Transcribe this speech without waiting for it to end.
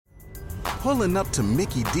Pulling up to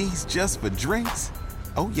Mickey D's just for drinks?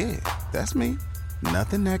 Oh yeah, that's me.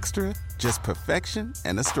 Nothing extra, just perfection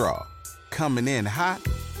and a straw. Coming in hot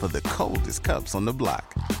for the coldest cups on the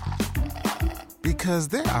block. Because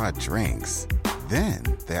there are drinks. Then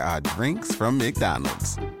there are drinks from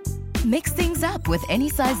McDonald's. Mix things up with any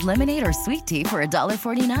size lemonade or sweet tea for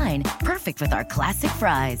 $1.49. Perfect with our classic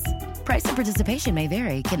fries. Price and participation may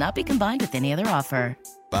vary. Cannot be combined with any other offer.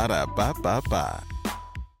 Ba-da-ba-ba-ba.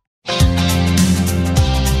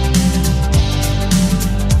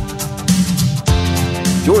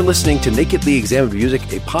 You're listening to Nakedly Examined Music,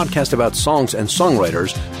 a podcast about songs and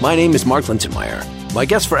songwriters. My name is Mark Linsenmeyer. My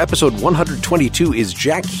guest for episode 122 is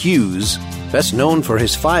Jack Hughes, best known for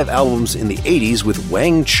his 5 albums in the 80s with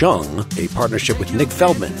Wang Chung, a partnership with Nick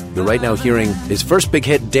Feldman. We're right now hearing his first big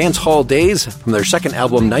hit, Dance Hall Days, from their second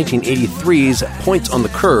album, 1983's Points on the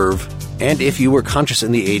Curve. And if you were conscious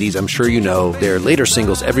in the 80s, I'm sure you know their later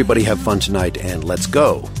singles, Everybody Have Fun Tonight and Let's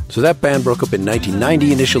Go. So that band broke up in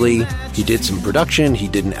 1990 initially. He did some production. He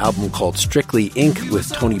did an album called Strictly Inc.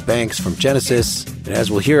 with Tony Banks from Genesis. And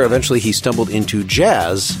as we'll hear, eventually he stumbled into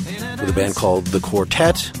jazz with a band called The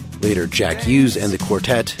Quartet. Later, Jack Hughes and The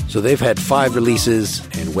Quartet. So they've had 5 releases,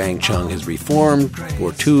 and Wang Chung has reformed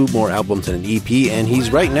for 2 more albums and an EP. And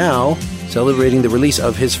he's right now celebrating the release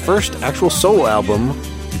of his first actual solo album.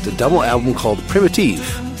 It's a double album called Primitive.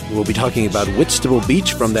 We'll be talking about Whitstable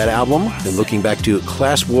Beach from that album, and looking back to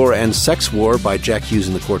Class War and Sex War by Jack Hughes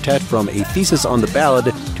and the Quartet from A Thesis on the Ballad,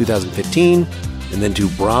 2015, and then to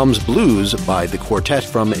Brahms Blues by the Quartet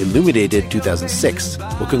from Illuminated, 2006.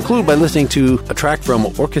 We'll conclude by listening to a track from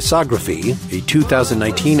Orchesography, a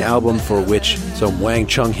 2019 album for which some Wang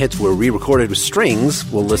Chung hits were re-recorded with strings.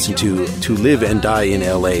 We'll listen to Live and Die in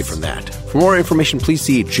L.A. from that. For more information, please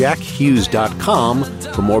see jackhughes.com.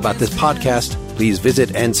 For more about this podcast, please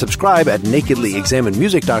visit and subscribe at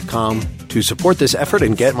nakedlyexaminedmusic.com. To support this effort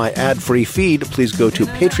and get my ad-free feed, please go to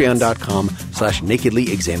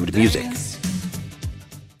patreon.com/nakedlyexaminedmusic.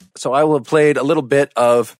 So I will have played a little bit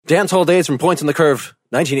of Dance Hall Days from Points on the Curve,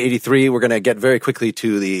 1983. We're going to get very quickly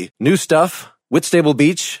to the new stuff, Whitstable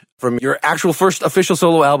Beach, from your actual first official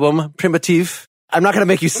solo album, Primitive. I'm not going to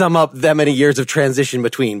make you sum up that many years of transition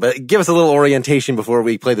between, but give us a little orientation before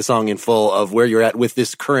we play the song in full of where you're at with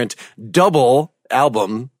this current double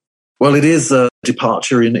album. Well, it is a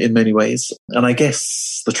departure in many ways. And I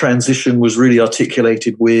guess the transition was really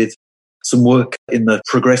articulated with some work in the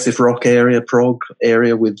progressive rock area, prog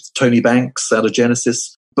area with Tony Banks out of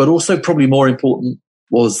Genesis. But also probably more important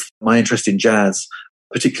was my interest in jazz,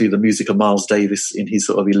 particularly the music of Miles Davis in his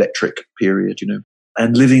sort of electric period, you know.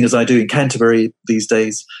 And living as I do in Canterbury these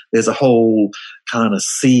days, there's a whole kind of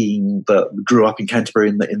scene that grew up in Canterbury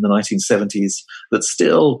in the 1970s that's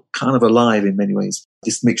still kind of alive in many ways.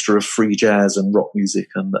 This mixture of free jazz and rock music.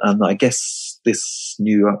 And I guess this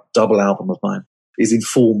new double album of mine is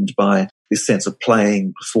informed by this sense of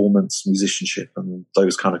playing, performance, musicianship, and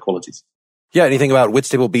those kind of qualities. Yeah, anything about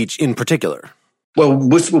Whitstable Beach in particular? Well,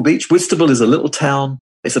 Whitstable Beach. Whitstable is a little town.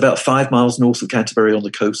 It's about 5 miles north of Canterbury on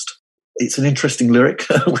the coast. It's an interesting lyric,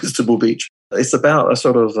 Whitstable Beach. It's about a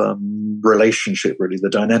sort of relationship, really, the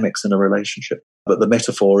dynamics in a relationship. But the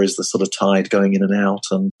metaphor is the sort of tide going in and out,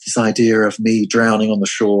 and this idea of me drowning on the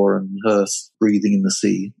shore and her breathing in the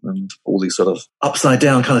sea, and all these sort of upside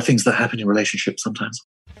down kind of things that happen in relationships sometimes.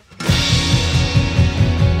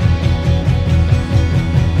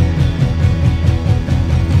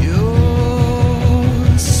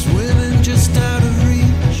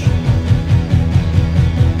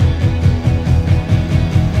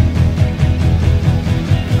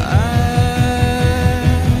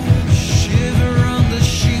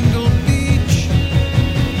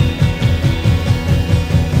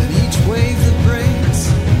 Wave that breaks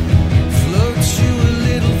floats you a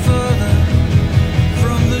little further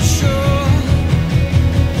from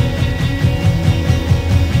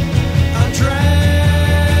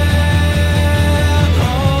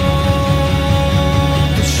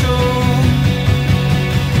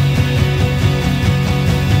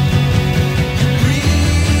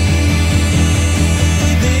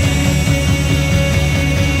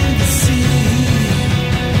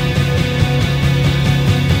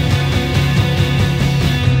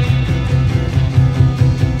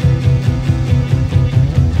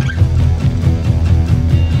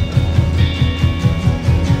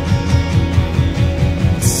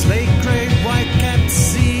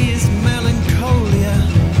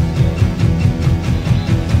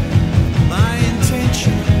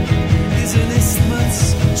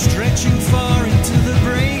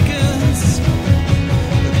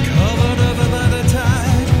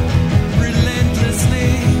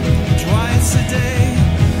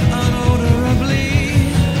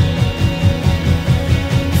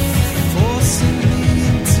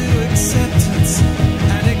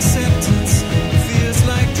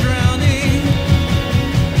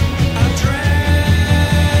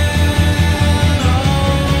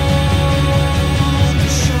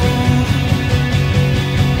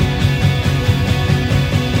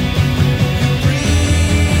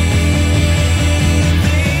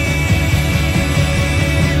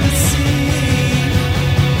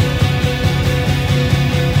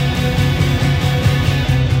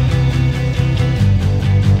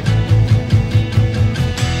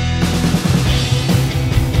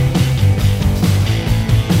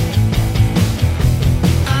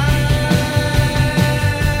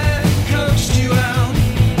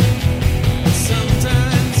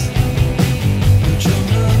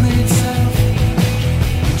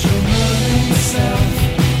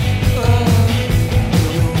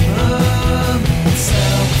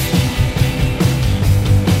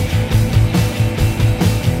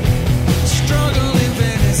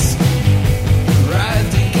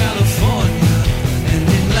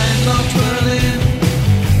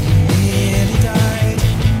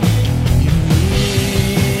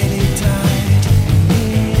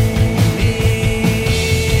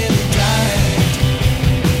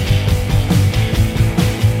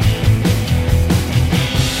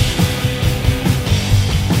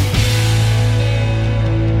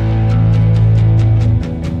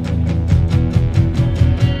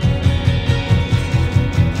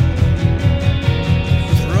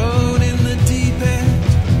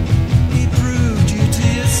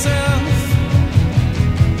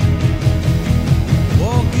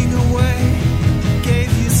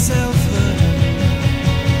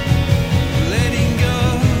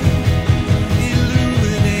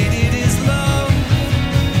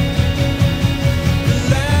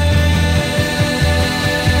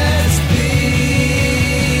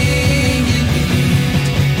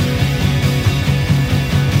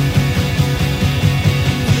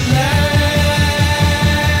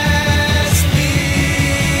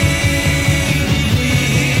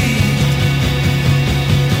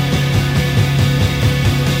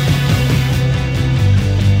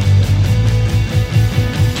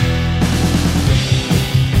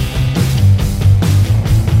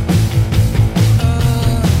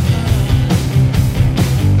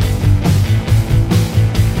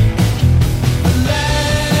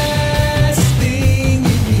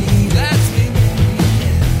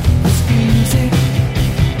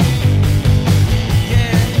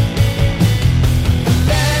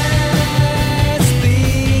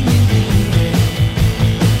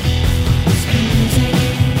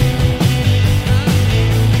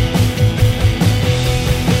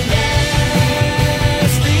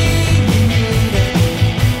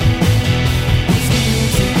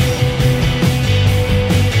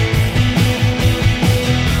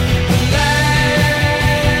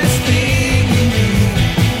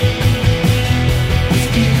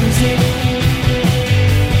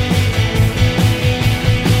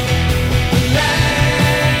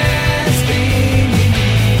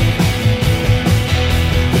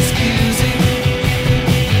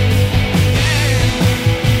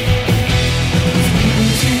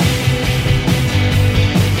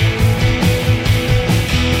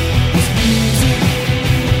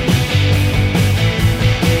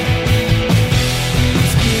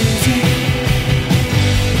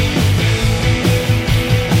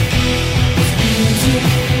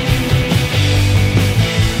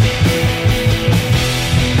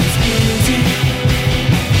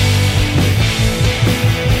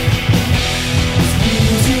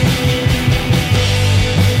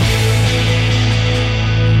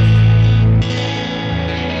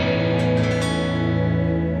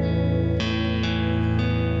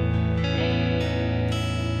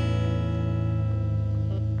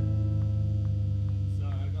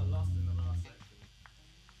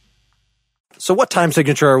So what time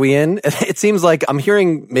signature are we in? It seems like I'm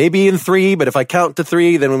hearing maybe in 3, but if I count to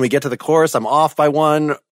 3, then when we get to the chorus, I'm off by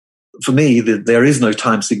 1. For me, there is no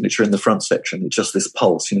time signature in the front section. It's just this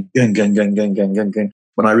pulse, gang, gang, gang, gang, gang, gang, gang.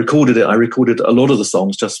 When I recorded it, I recorded a lot of the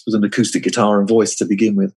songs just with an acoustic guitar and voice to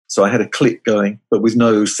begin with. So I had a click going, but with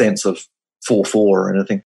no sense of 4/4 or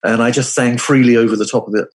anything. And I just sang freely over the top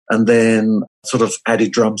of it and then sort of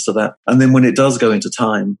added drums to that. And then when it does go into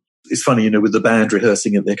time, it's funny, with the band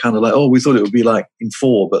rehearsing it, they're kind of like, oh, we thought it would be like in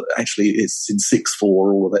 4, but actually it's in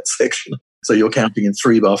 6/4, all of that section. So you're counting in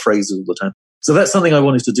 3-bar phrases all the time. So that's something I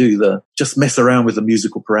wanted to do, just mess around with the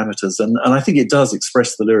musical parameters. And I think it does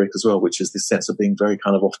express the lyric as well, which is this sense of being very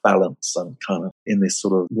kind of off balance and kind of in this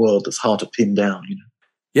sort of world that's hard to pin down,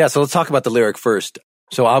 Yeah, so let's talk about the lyric first.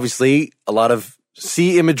 So obviously a lot of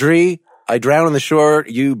sea imagery. I drown on the shore,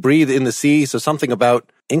 you breathe in the sea. So something about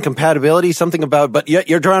incompatibility, but yet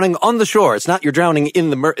you're drowning on the shore. It's not you're drowning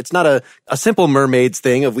in it's not a simple mermaids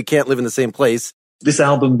thing of we can't live in the same place. This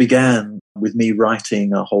album began with me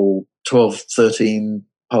writing a whole 12, 13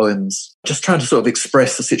 poems, just trying to sort of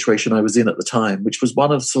express the situation I was in at the time, which was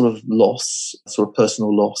one of sort of loss, sort of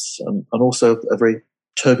personal loss, and also a very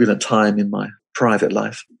turbulent time in my private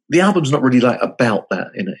life. The album's not really like about that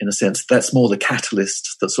in a sense. That's more the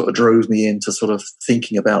catalyst that sort of drove me into sort of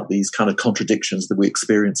thinking about these kind of contradictions that we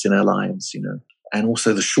experience in our lives, and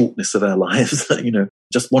also the shortness of our lives,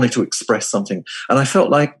 just wanting to express something. And I felt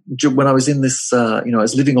like when I was in this, I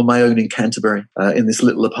was living on my own in Canterbury, in this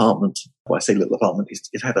little apartment. Well, I say little apartment,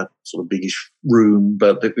 it had a sort of biggish room,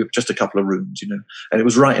 but just a couple of rooms, and it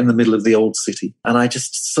was right in the middle of the old city. And I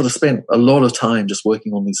just sort of spent a lot of time just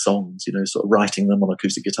working on these songs, sort of writing them on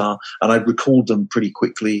acoustic guitar. And I'd record them pretty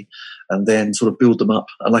quickly and then sort of build them up.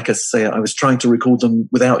 And like I say, I was trying to record them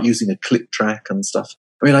without using a click track and stuff.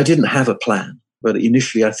 I mean, I didn't have a plan, but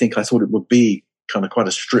initially I thought it would be kind of quite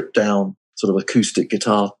a stripped down sort of acoustic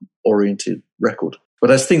guitar oriented record.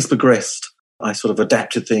 But as things progressed, I sort of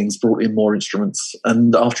adapted things, brought in more instruments,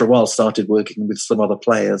 and after a while started working with some other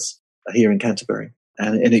players here in Canterbury.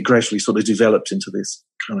 And it gradually sort of developed into this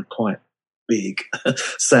kind of quite big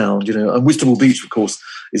sound, And Whitstable Beach, of course,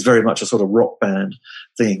 is very much a sort of rock band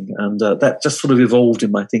thing. And that just sort of evolved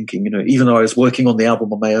in my thinking, Even though I was working on the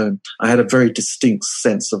album on my own, I had a very distinct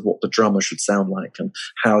sense of what the drummer should sound like and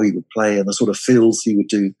how he would play and the sort of fills he would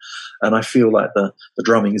do. And I feel like the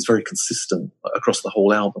drumming is very consistent across the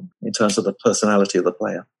whole album in terms of the personality of the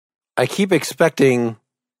player. I keep expecting,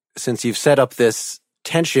 since you've set up this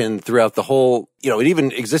tension throughout the whole, it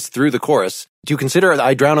even exists through the chorus. Do you consider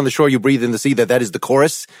I drown on the shore, you breathe in the sea, that is the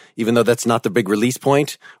chorus, even though that's not the big release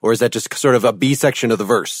point? Or is that just sort of a B section of the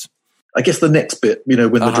verse? I guess the next bit,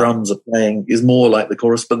 when the drums are playing is more like the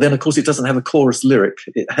chorus, but then of course it doesn't have a chorus lyric.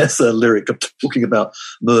 It has a lyric of talking about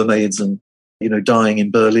mermaids and, dying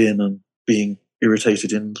in Berlin and being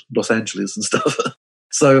irritated in Los Angeles and stuff.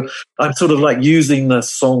 So I'm sort of like using the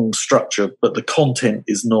song structure, but the content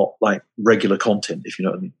is not like regular content, if you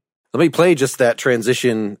know what I mean. Let me play just that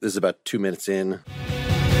transition. This is about 2 minutes in.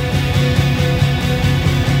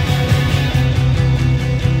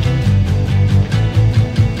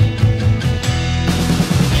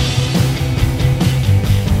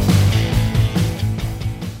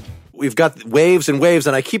 We've got waves and waves,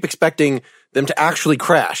 and I keep expecting them to actually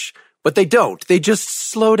crash. But they don't. They just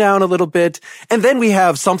slow down a little bit. And then we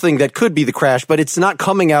have something that could be the crash, but it's not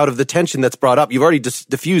coming out of the tension that's brought up. You've already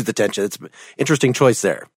diffused the tension. It's an interesting choice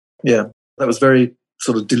there. Yeah, that was very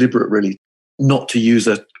sort of deliberate, really, not to use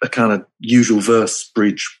a kind of usual verse,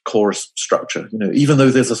 bridge, chorus structure. Even though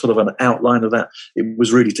there's a sort of an outline of that, it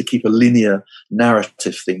was really to keep a linear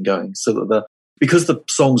narrative thing going so that because the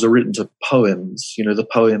songs are written to poems, the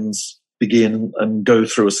poems begin and go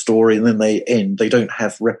through a story and then they end. They don't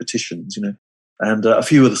have repetitions, And a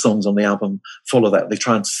few of the songs on the album follow that. They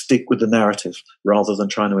try and stick with the narrative rather than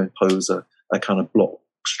trying to impose a kind of block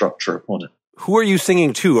structure upon it. Who are you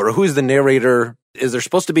singing to, or who is the narrator? Is there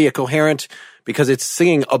supposed to be a coherent, because it's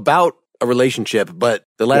singing about a relationship, but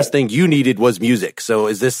the last thing you needed was music. So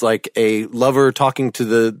is this like a lover talking to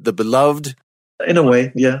the beloved? In a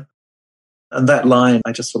way, yeah. And that line,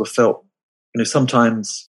 I just sort of felt,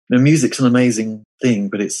 sometimes music's an amazing thing,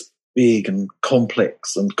 but it's big and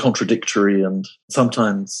complex and contradictory. And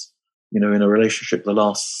sometimes, in a relationship, the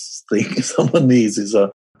last thing someone needs is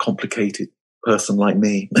a complicated person like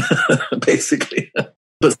me, basically.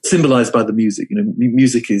 But symbolized by the music.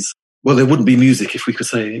 Music is, well, there wouldn't be music if we could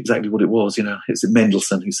say exactly what it was. It's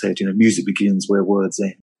Mendelssohn who said, music begins where words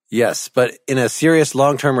end. Yes, but in a serious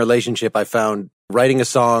long-term relationship, I found writing a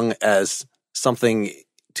song as something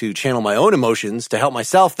to channel my own emotions, to help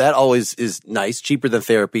myself, that always is nice, cheaper than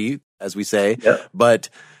therapy. as we say, Yeah. but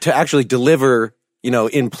to actually deliver,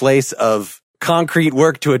 in place of concrete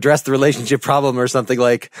work to address the relationship problem or something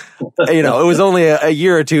like, it was only a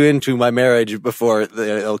year or two into my marriage before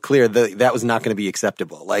it'll clear that was not going to be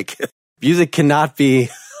acceptable. Like, music cannot be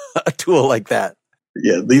a tool like that.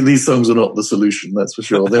 Yeah, these songs are not the solution, that's for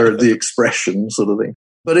sure. They're the expression sort of thing.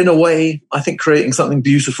 But in a way, I think creating something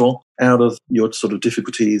beautiful out of your sort of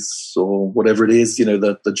difficulties or whatever it is,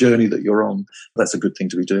 the journey that you're on, that's a good thing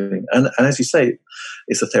to be doing. And as you say,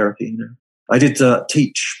 it's a therapy, I did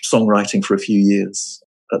teach songwriting for a few years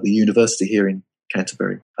at the university here in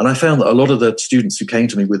Canterbury. And I found that a lot of the students who came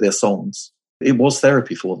to me with their songs, it was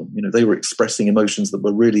therapy for them. They were expressing emotions that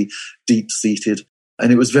were really deep-seated.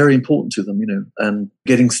 And it was very important to them, and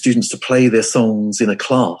getting students to play their songs in a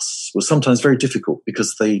class was sometimes very difficult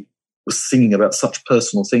because they were singing about such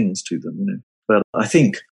personal things to them, But I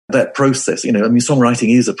think that process,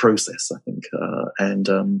 songwriting is a process, I think,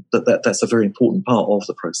 and that's a very important part of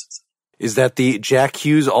the process. Is that the Jack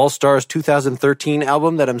Hughes All-Stars 2013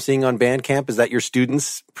 album that I'm seeing on Bandcamp? Is that your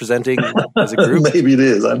students presenting as a group? Maybe it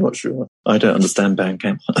is. I'm not sure. I don't understand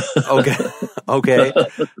Bandcamp. Okay.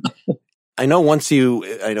 I know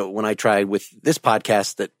when I tried with this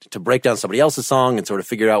podcast that to break down somebody else's song and sort of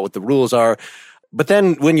figure out what the rules are. But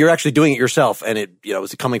then when you're actually doing it yourself and it,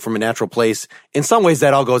 is coming from a natural place, in some ways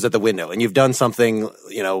that all goes out the window and you've done something,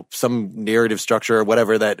 some narrative structure or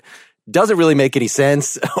whatever that doesn't really make any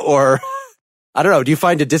sense, or I don't know. Do you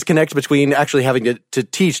find a disconnect between actually having to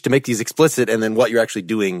teach to make these explicit and then what you're actually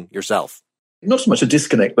doing yourself? Not so much a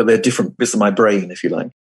disconnect, but they're different bits of my brain, if you like.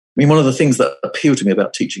 One of the things that appealed to me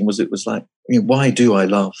about teaching was it was like, why do I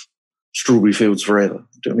love Strawberry Fields Forever?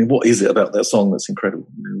 What is it about that song that's incredible?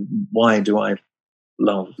 Why do I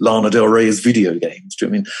love Lana Del Rey's video games?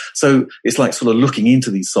 So it's like sort of looking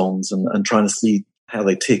into these songs and trying to see how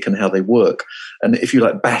they tick and how they work. And if you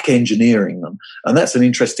like, back engineering them. And that's an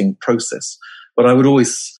interesting process. But I would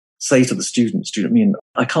always say to the students,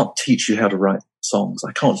 I can't teach you how to write songs.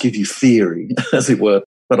 I can't give you theory, as it were,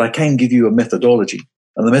 but I can give you a methodology.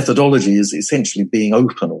 And the methodology is essentially being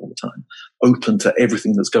open all the time, open to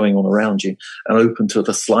everything that's going on around you and open to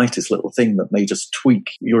the slightest little thing that may just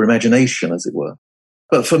tweak your imagination, as it were.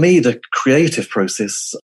 But for me, the creative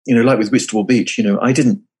process, like with Whitstable Beach, I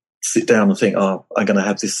didn't sit down and think, I'm going to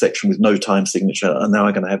have this section with no time signature and now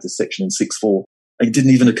I'm going to have this section in 6/4. It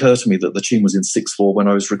didn't even occur to me that the tune was in 6/4 when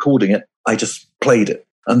I was recording it. I just played it.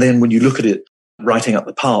 And then when you look at it, writing up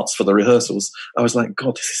the parts for the rehearsals, I was like,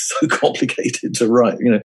 God, this is so complicated to write.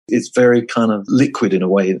 It's very kind of liquid in a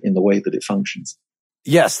way, in the way that it functions.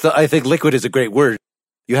 Yes, I think liquid is a great word.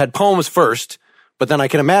 You had poems first, but then I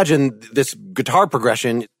can imagine this guitar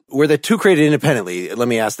progression. Were the two created independently? Let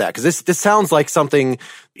me ask that, because this sounds like something,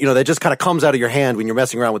 that just kind of comes out of your hand when you're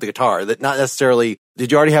messing around with the guitar. That not necessarily,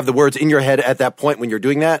 did you already have the words in your head at that point when you're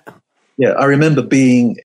doing that? Yeah, I remember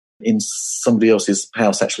being in somebody else's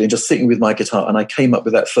house actually and just sitting with my guitar, and I came up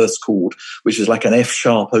with that first chord, which is like an F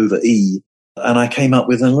sharp over E, and I came up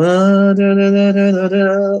with that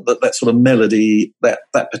sort of melody, that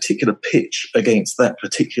particular pitch against that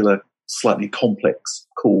particular slightly complex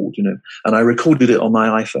chord, and I recorded it on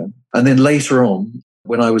my iPhone. And then later on,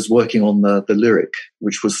 when I was working on the lyric,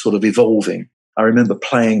 which was sort of evolving, I remember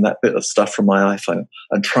playing that bit of stuff from my iPhone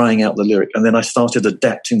and trying out the lyric, and then I started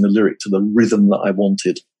adapting the lyric to the rhythm that I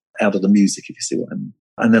wanted out of the music, if you see what I mean.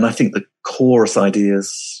 And then I think the chorus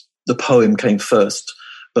ideas, the poem came first.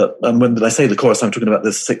 But when I say the chorus, I'm talking about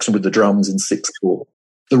this section with the drums in 6/4.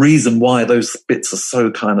 The reason why those bits are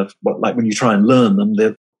so kind of, like when you try and learn them,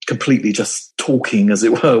 they're completely just talking, as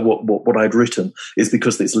it were, what I'd written, is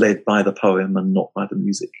because it's led by the poem and not by the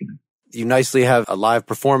music. You nicely have a live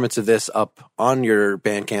performance of this up on your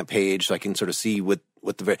Bandcamp page, so I can sort of see what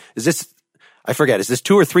is this. I forget, is this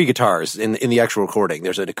 2 or 3 guitars in the actual recording?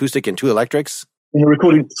 There's an acoustic and 2 electrics? In the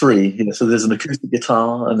recording, 3. So there's an acoustic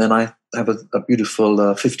guitar, and then I have a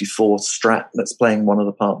beautiful 54 Strat that's playing one of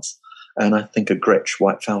the parts, and I think a Gretsch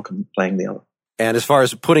White Falcon playing the other. And as far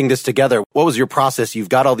as putting this together, what was your process? You've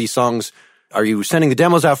got all these songs. Are you sending the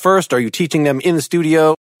demos out first? Are you teaching them in the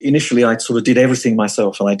studio? Initially, I sort of did everything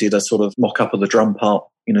myself, and I did a sort of mock-up of the drum part,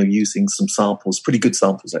 using some samples, pretty good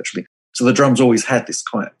samples, actually. So the drums always had this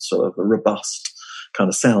quite sort of a robust kind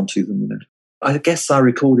of sound to them. I guess I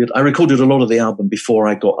recorded a lot of the album before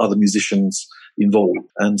I got other musicians involved.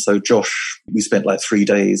 And so Josh, we spent like 3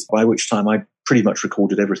 days, by which time I pretty much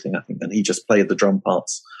recorded everything, I think. And he just played the drum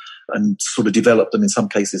parts and sort of developed them in some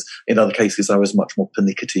cases. In other cases, I was much more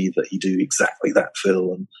pernickety that he do exactly that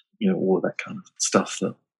fill and, all of that kind of stuff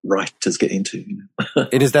that writers get into.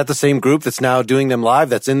 And is that the same group that's now doing them live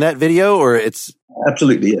that's in that video, or it's...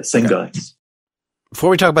 Absolutely, yeah. Same guys. Before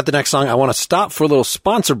we talk about the next song, I want to stop for a little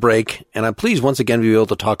sponsor break, and I'm pleased once again to be able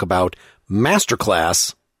to talk about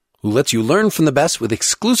Masterclass, who lets you learn from the best with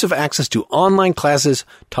exclusive access to online classes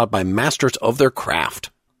taught by masters of their craft.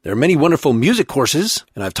 There are many wonderful music courses,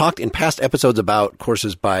 and I've talked in past episodes about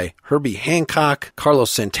courses by Herbie Hancock,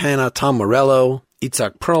 Carlos Santana, Tom Morello,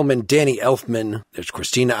 Itzhak Perlman, Danny Elfman. There's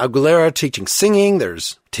Christina Aguilera teaching singing.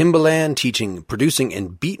 There's Timbaland teaching producing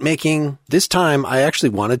and beat making. This time, I actually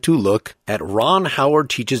wanted to look at Ron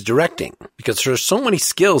Howard Teaches Directing, because there's so many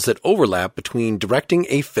skills that overlap between directing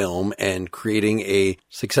a film and creating a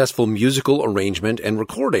successful musical arrangement and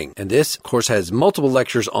recording. And this course has multiple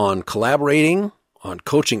lectures on collaborating, on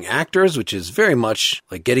coaching actors, which is very much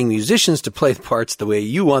like getting musicians to play the parts the way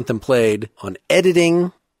you want them played, on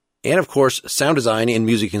editing, and of course, sound design and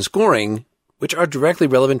music and scoring, which are directly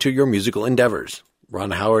relevant to your musical endeavors.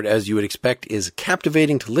 Ron Howard, as you would expect, is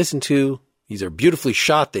captivating to listen to. These are beautifully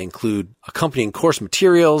shot. They include accompanying course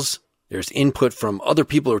materials. There's input from other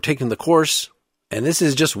people who are taking the course. And this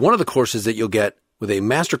is just one of the courses that you'll get with a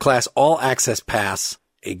Masterclass All-Access Pass,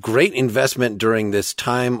 a great investment during this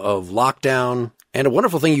time of lockdown, and a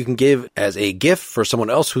wonderful thing you can give as a gift for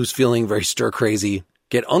someone else who's feeling very stir-crazy.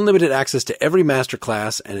 Get unlimited access to every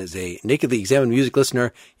masterclass, and as a Nakedly Examined Music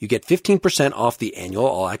listener, you get 15% off the annual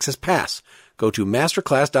All-Access Pass. Go to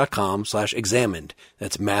masterclass.com/examined.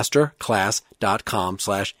 That's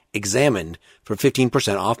masterclass.com/examined for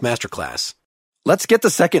 15% off Masterclass. Let's get the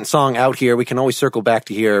second song out here. We can always circle back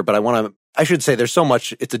to here, but I should say there's so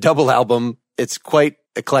much. It's a double album. It's quite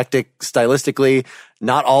eclectic stylistically.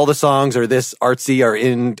 Not all the songs are this artsy or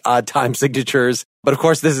in odd time signatures. But of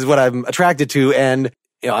course, this is what I'm attracted to. And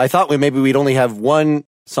I thought maybe we'd only have one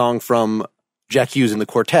song from Jack Hughes and the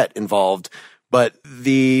quartet involved. But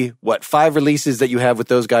the, 5 releases that you have with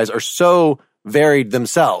those guys are so varied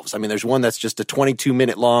themselves. I mean, there's one that's just a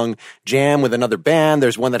 22-minute long jam with another band.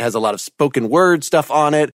 There's one that has a lot of spoken word stuff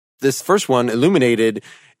on it. This first one, Illuminated,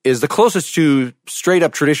 is the closest to straight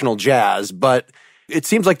up traditional jazz, but it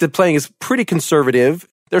seems like the playing is pretty conservative.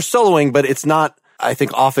 They're soloing, but it's not, I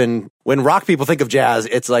think often when rock people think of jazz,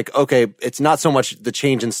 it's like, okay, it's not so much the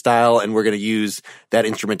change in style and we're going to use that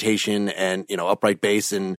instrumentation and, upright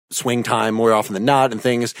bass and swing time more often than not and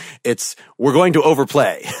things. It's, we're going to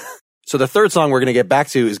overplay. So the third song we're going to get back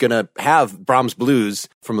to is going to have Brahms Blues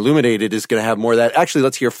from Illuminated, is going to have more of that. Actually,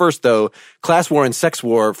 let's hear first, though, Class War and Sex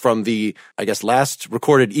War from the, last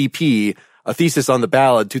recorded EP, A Thesis on the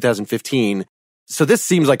Ballad, 2015. So this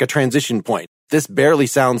seems like a transition point. This barely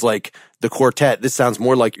sounds like the quartet. This sounds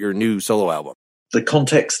more like your new solo album. The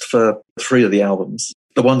context for 3 of the albums,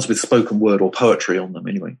 the ones with spoken word or poetry on them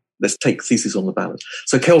anyway. Let's take Thesis on the Ballad.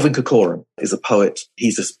 So Kelvin Corcoran is a poet.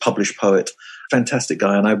 He's a published poet. Fantastic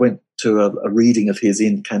guy. And I went to a reading of his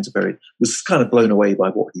in Canterbury. Was kind of blown away by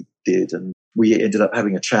what he did. And we ended up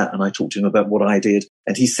having a chat and I talked to him about what I did.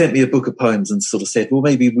 And he sent me a book of poems and sort of said, well,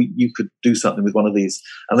 maybe you could do something with one of these.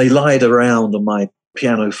 And they lied around on my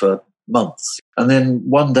piano for months. And then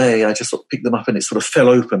one day I just sort of picked them up and it sort of fell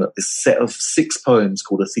open at this set of 6 poems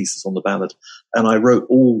called A Thesis on the Ballad. And I wrote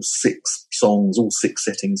all 6 songs, all 6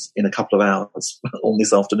 settings in a couple of hours on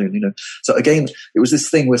this afternoon, So again, it was this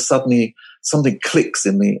thing where suddenly something clicks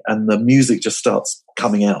in me and the music just starts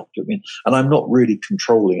coming out. You know what I mean? And I'm not really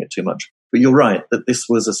controlling it too much. But you're right that this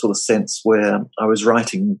was a sort of sense where I was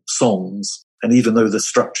writing songs. And even though the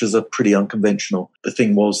structures are pretty unconventional, the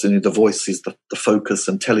thing was, the voice is the focus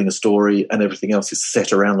and telling a story and everything else is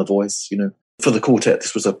set around the voice, For the quartet,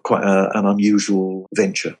 this was quite an unusual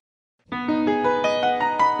venture.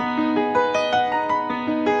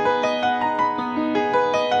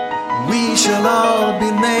 We shall all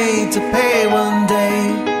be made to pay one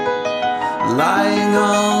day, lying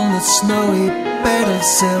on the snowy bed of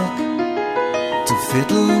silk, to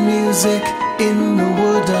fiddle music in the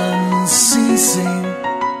wood unceasing,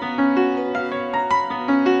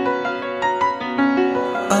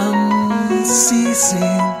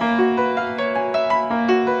 unceasing.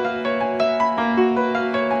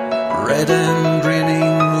 Red and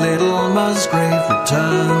grinning little Musgrave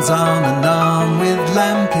returns arm in arm with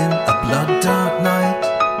Lambkin, a blood dark night.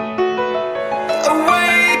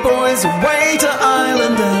 Away, boys, away to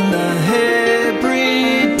Ireland and the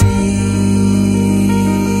Hebrides.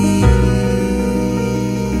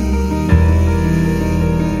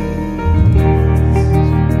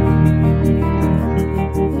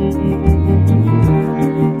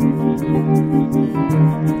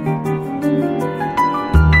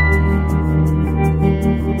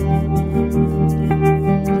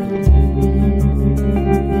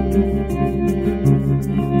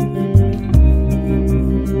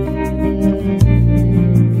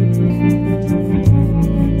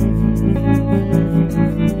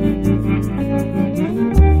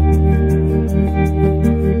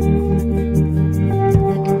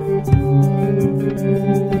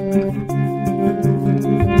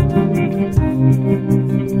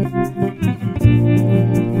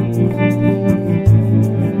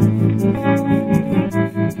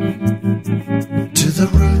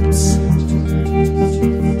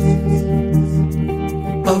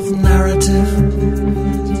 of narrative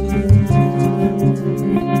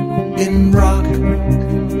in rock,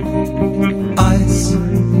 ice,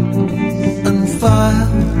 and fire.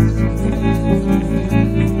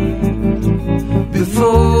 Before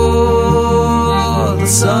the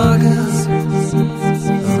sagas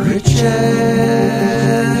of riches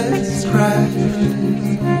crash,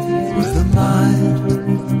 with a mind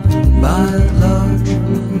by and large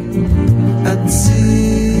at zero.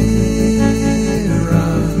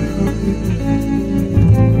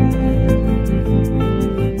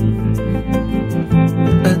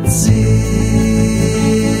 At zero.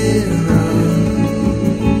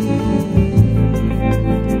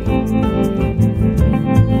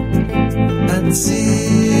 At zero.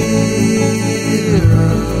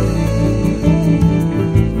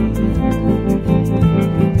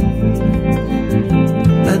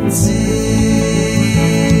 At zero.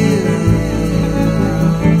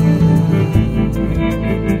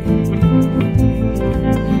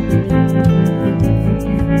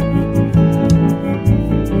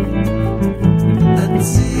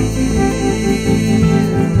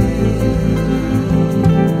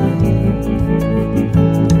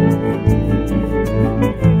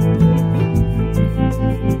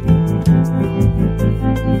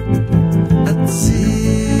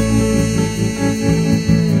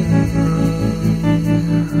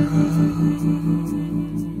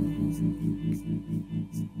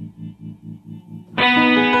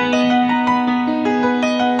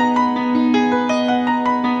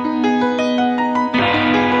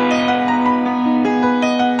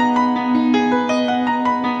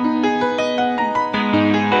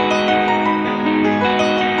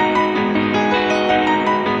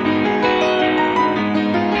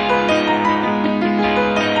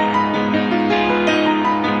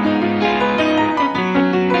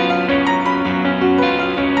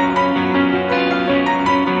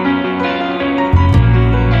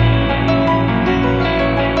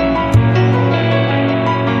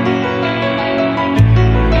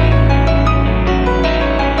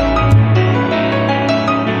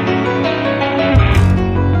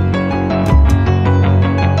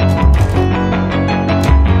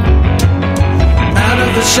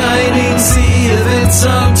 At the shining sea of its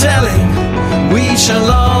own telling, we shall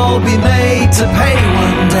all be made to pay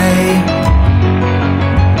one day.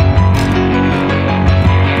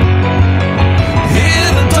 Hear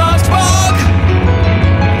the dog's bark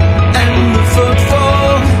and the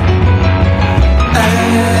footfall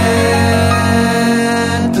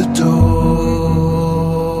at the door.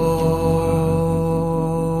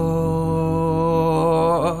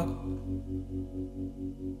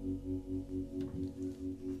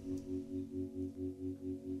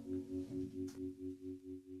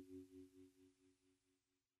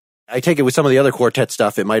 I take it with some of the other quartet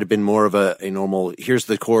stuff, it might have been more of a normal, here's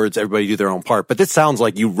the chords, everybody do their own part. But this sounds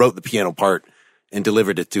like you wrote the piano part and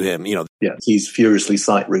delivered it to him, you know. Yeah, he's furiously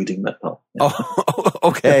sight reading that part. Yeah. Oh,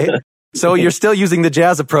 okay. So you're still using the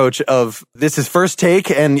jazz approach of this is first take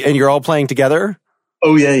and you're all playing together?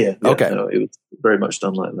 Oh, yeah. Okay. No, it was very much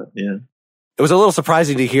done like that, yeah. It was a little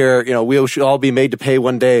surprising to hear, you know, we shall all be made to pay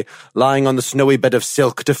one day, lying on the snowy bed of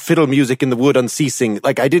silk, to fiddle music in the wood unceasing.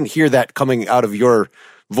 Like, I didn't hear that coming out of your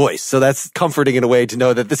voice. So that's comforting in a way to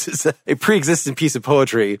know that this is a pre-existent piece of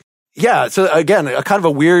poetry. Yeah. So again, a kind of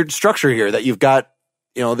a weird structure here that you've got,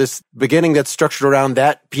 you know, this beginning that's structured around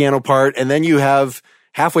that piano part. And then you have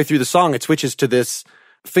halfway through the song, it switches to this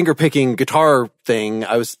finger picking guitar thing.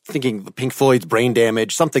 I was thinking Pink Floyd's Brain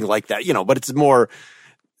Damage, something like that, you know, but it's more,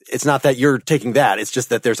 it's not that you're taking that. It's just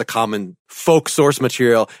that there's a common folk source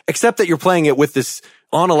material, except that you're playing it with this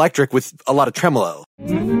on electric with a lot of tremolo.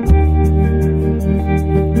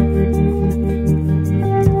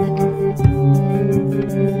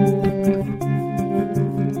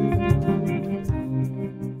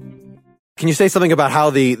 Can you say something about how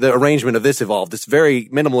the arrangement of this evolved? It's very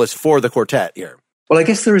minimalist for the quartet here. Well, I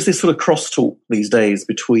guess there is this sort of crosstalk these days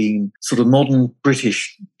between sort of modern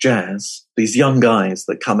British jazz, these young guys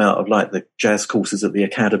that come out of like the jazz courses at the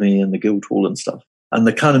Academy and the Guildhall and stuff, and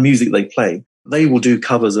the kind of music they play. They will do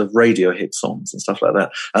covers of Radiohead songs and stuff like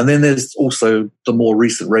that. And then there's also the more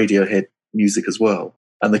recent Radiohead music as well,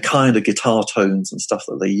 and the kind of guitar tones and stuff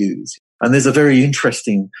that they use. And there's a very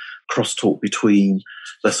interesting crosstalk between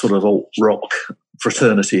the sort of alt rock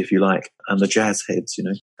fraternity, if you like, and the jazz heads, you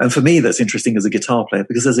know. And for me, that's interesting as a guitar player,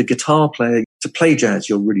 because as a guitar player, to play jazz,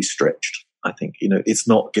 you're really stretched. I think, you know, it's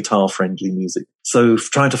not guitar friendly music. So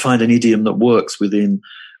trying to find an idiom that works within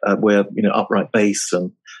where, you know, upright bass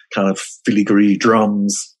and kind of filigree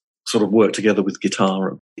drums sort of work together with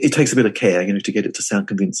guitar. It takes a bit of care, you know, to get it to sound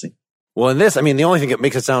convincing. Well, in this, I mean, the only thing that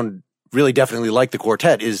makes it sound really definitely like the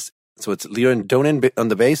quartet is, so it's Leon Donen on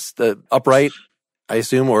the bass, the upright, I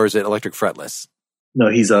assume, or is it electric fretless? No,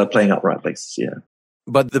 he's playing upright bass, yeah.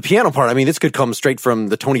 But the piano part, I mean, this could come straight from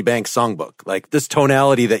the Tony Banks songbook. Like this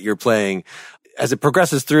tonality that you're playing, as it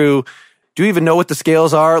progresses through, do you even know what the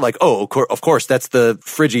scales are? Like, oh, of course, that's the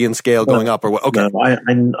Phrygian scale going up or what? Okay. No, I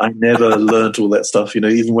never learned all that stuff,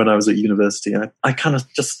 even when I was at university. I kind of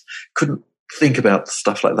just couldn't think about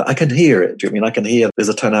stuff like that. I can hear it. Do you mean I can hear there's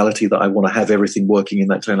a tonality that I want to have everything working in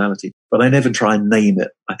that tonality, but I never try and name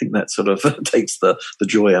it. I think that sort of takes the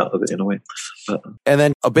joy out of it in a way. And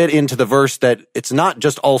then a bit into the verse that it's not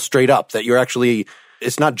just all straight up, that you're actually,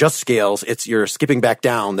 it's not just scales, it's you're skipping back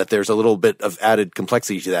down, that there's a little bit of added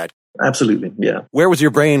complexity to that. Absolutely, yeah. Where was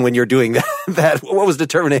your brain when you're doing that? What was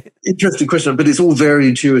determining? Interesting question, but it's all very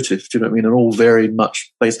intuitive, do you know what I mean? And all very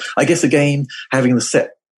much based. I guess, again, having the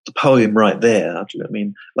poem right there, do you know what I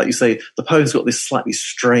mean? Like you say, the poem's got this slightly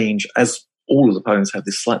strange, as all of the poems have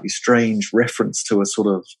this slightly strange reference to a sort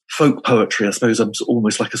of folk poetry, I suppose,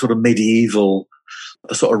 almost like a sort of medieval,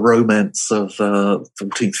 a sort of romance of 14th,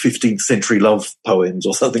 15th century love poems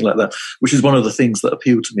or something like that, which is one of the things that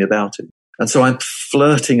appealed to me about it. And so I'm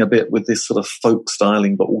flirting a bit with this sort of folk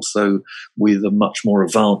styling, but also with a much more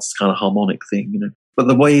advanced kind of harmonic thing, But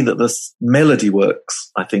the way that this melody works,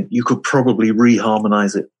 I think you could probably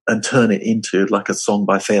reharmonize it and turn it into like a song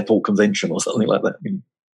by Fairport Convention or something like that.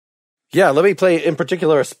 Yeah, let me play in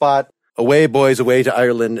particular a spot, Away Boys, Away to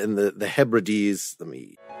Ireland in the Hebrides.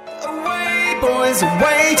 Away boys,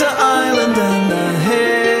 away to Ireland and the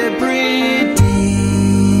Hebrides.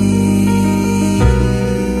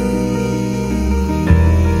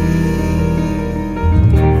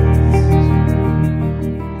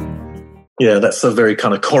 Yeah, that's a very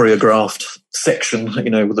kind of choreographed section,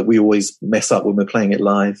 that we always mess up when we're playing it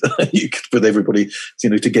live with everybody,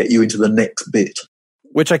 to get you into the next bit.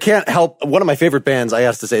 Which I can't help. One of my favorite bands, I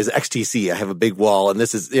have to say, is XTC. I have a big wall, and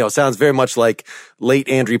this is, sounds very much like late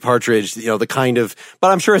Andrew Partridge, the kind of, but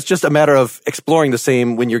I'm sure it's just a matter of exploring the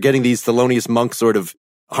same when you're getting these Thelonious Monk sort of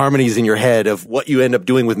harmonies in your head of what you end up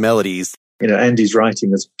doing with melodies. Andy's writing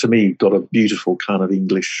has, to me, got a beautiful kind of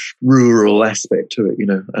English rural aspect to it,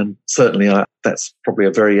 and certainly that's probably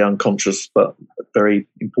a very unconscious but very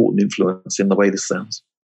important influence in the way this sounds.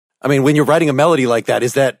 I mean, when you're writing a melody like that,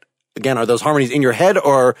 is that, again, are those harmonies in your head,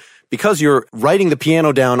 or because you're writing the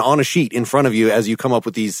piano down on a sheet in front of you as you come up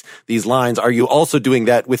with these lines, are you also doing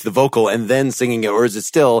that with the vocal and then singing it, or is it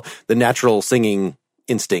still the natural singing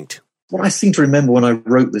instinct? What I seem to remember when I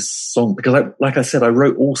wrote this song, because like I said, I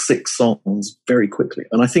wrote all 6 songs very quickly.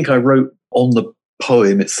 And I think I wrote on the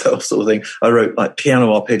poem itself sort of thing, I wrote like piano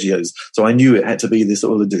arpeggios. So I knew it had to be this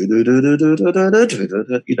sort of thing, do you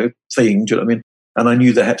know what I mean? And I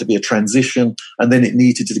knew there had to be a transition, and then it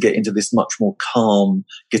needed to get into this much more calm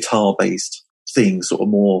guitar-based thing, sort of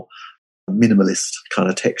more minimalist kind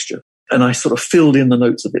of texture. And I sort of filled in the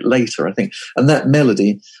notes a bit later, I think. And that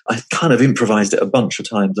melody, I kind of improvised it a bunch of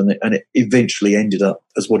times, and it eventually ended up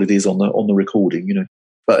as what it is on the recording, you know.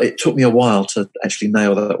 But it took me a while to actually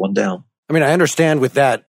nail that one down. I mean, I understand with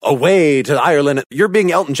that Away to Ireland, you're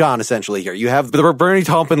being Elton John essentially here. You have the Bernie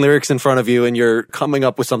Taupin lyrics in front of you, and you're coming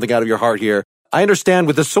up with something out of your heart here. I understand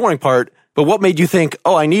with the soaring part, but what made you think,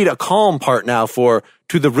 oh, I need a calm part now for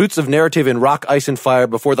To the Roots of Narrative in Rock, Ice, and Fire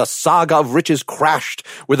before the saga of riches crashed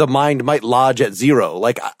where the mind might lodge at zero?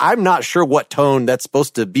 Like, I'm not sure what tone that's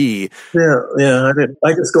supposed to be. Yeah,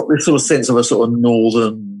 I just got this sort of sense of a sort of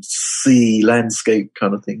northern sea landscape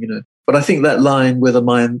kind of thing, you know. But I think that line where the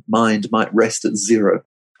mind might rest at zero,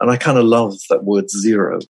 and I kind of love that word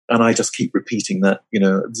zero. And I just keep repeating that, you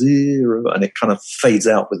know, zero, and it kind of fades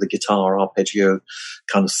out with the guitar arpeggio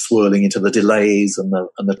kind of swirling into the delays and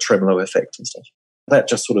the tremolo effect and stuff. That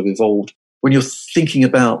just sort of evolved. When you're thinking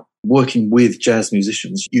about working with jazz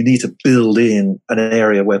musicians, you need to build in an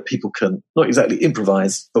area where people can not exactly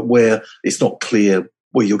improvise, but where it's not clear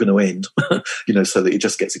where you're going to end, you know, so that it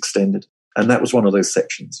just gets extended. And that was one of those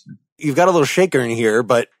sections. You've got a little shaker in here,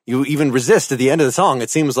 but you even resist at the end of the song. It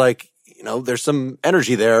seems like, you know, there's some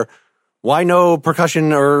energy there. Why no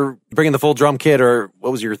percussion or bringing the full drum kit, or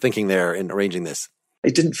what was your thinking there in arranging this?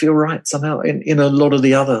 It didn't feel right somehow in a lot of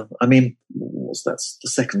the other, I mean, that's the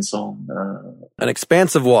second song. An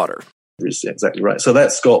Expanse of Water. Exactly right. So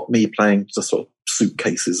that's got me playing the sort of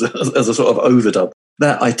suitcases as a sort of overdub.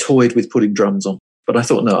 That I toyed with putting drums on. But I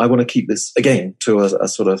thought, no, I want to keep this, again, to a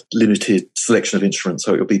sort of limited selection of instruments.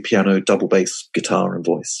 So it'll be piano, double bass, guitar, and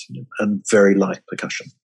voice, you know, and very light percussion,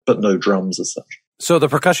 but no drums as such. So the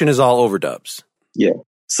percussion is all overdubs? Yeah.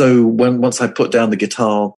 So once I put down the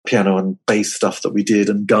guitar, piano and bass stuff that we did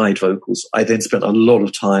and guide vocals, I then spent a lot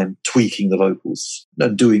of time tweaking the vocals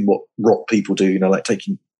and doing what rock people do, like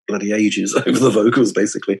taking bloody ages over the vocals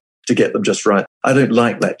basically to get them just right. I don't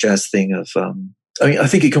like that jazz thing of, I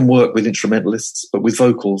think it can work with instrumentalists, but with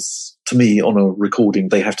vocals, to me, on a recording,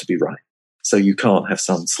 they have to be right. So you can't have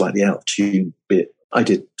some slightly out of tune bit. I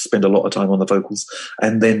did spend a lot of time on the vocals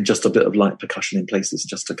and then just a bit of light percussion in places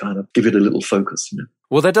just to kind of give it a little focus.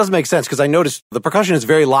 Well, that does make sense because I noticed the percussion is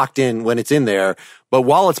very locked in when it's in there, but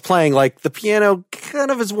while it's playing, like the piano kind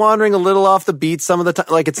of is wandering a little off the beat some of the time.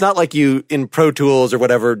 Like it's not like you in Pro Tools or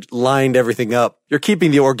whatever lined everything up. You're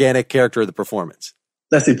keeping the organic character of the performance.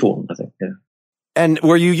 That's important, I think, yeah. And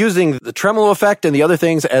were you using the tremolo effect and the other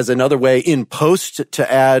things as another way in post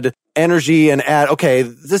to add energy and add, okay,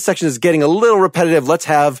 this section is getting a little repetitive. Let's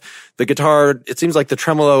have the guitar. It seems like the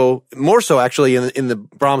tremolo more so actually in the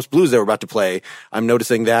Brahms blues they were about to play. I'm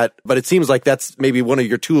noticing that, but it seems like that's maybe one of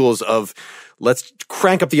your tools of let's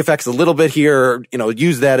crank up the effects a little bit here,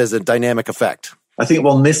 use that as a dynamic effect. I think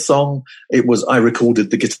on this song, I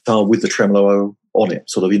recorded the guitar with the tremolo on it,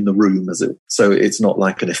 sort of in the room so it's not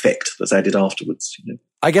like an effect that's added afterwards.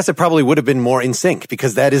 I guess it probably would have been more in sync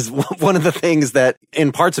because that is one of the things that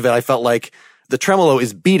in parts of it, I felt like the tremolo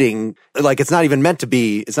is beating, like it's not even meant to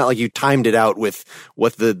be. It's not like you timed it out with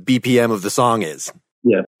what the BPM of the song is.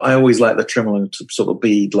 Yeah. I always like the tremolo to sort of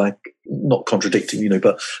be like not contradicting,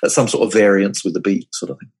 but at some sort of variance with the beat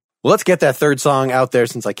sort of thing. Well, let's get that third song out there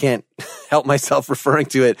since I can't help myself referring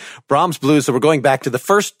to it. Brahms Blues. So we're going back to the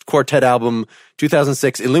first quartet album,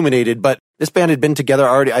 2006, Illuminated. But this band had been together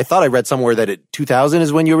already. I thought I read somewhere that 2000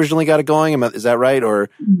 is when you originally got it going. Is that right?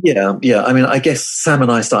 Or Yeah. I mean, I guess Sam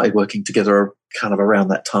and I started working together kind of around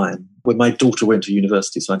that time when my daughter went to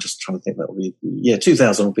university. So I'm just trying to think that would be,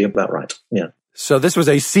 2000 would be about right. Yeah. So this was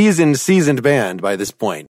a seasoned band by this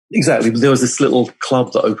point. Exactly. There was this little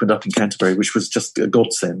club that opened up in Canterbury, which was just a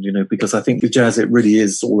godsend, because I think with jazz, it really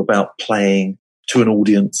is all about playing to an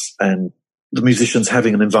audience and the musicians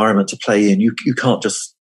having an environment to play in. You can't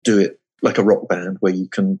just do it like a rock band where you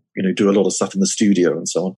can, do a lot of stuff in the studio and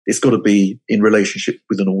so on. It's got to be in relationship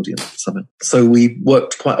with an audience or something. So we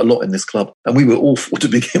worked quite a lot in this club and we were awful to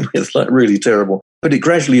begin with, like really terrible. But it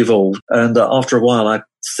gradually evolved. And after a while, I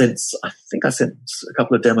think I sent a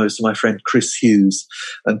couple of demos to my friend Chris Hughes.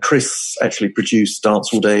 And Chris actually produced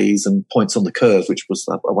Dance All Days and Points on the Curve, which was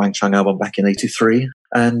a Wang Chung album back in 83.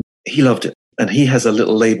 And he loved it. And he has a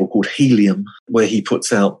little label called Helium where he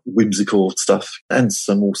puts out whimsical stuff and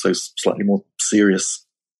some also slightly more serious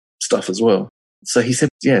stuff as well. So he said,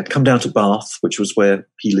 come down to Bath, which was where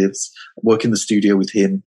he lives, work in the studio with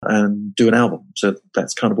him and do an album. So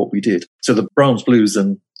that's kind of what we did. So the Brahms Blues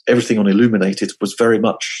and everything on Illuminated was very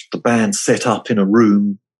much the band set up in a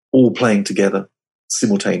room, all playing together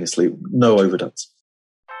simultaneously, no overdubs.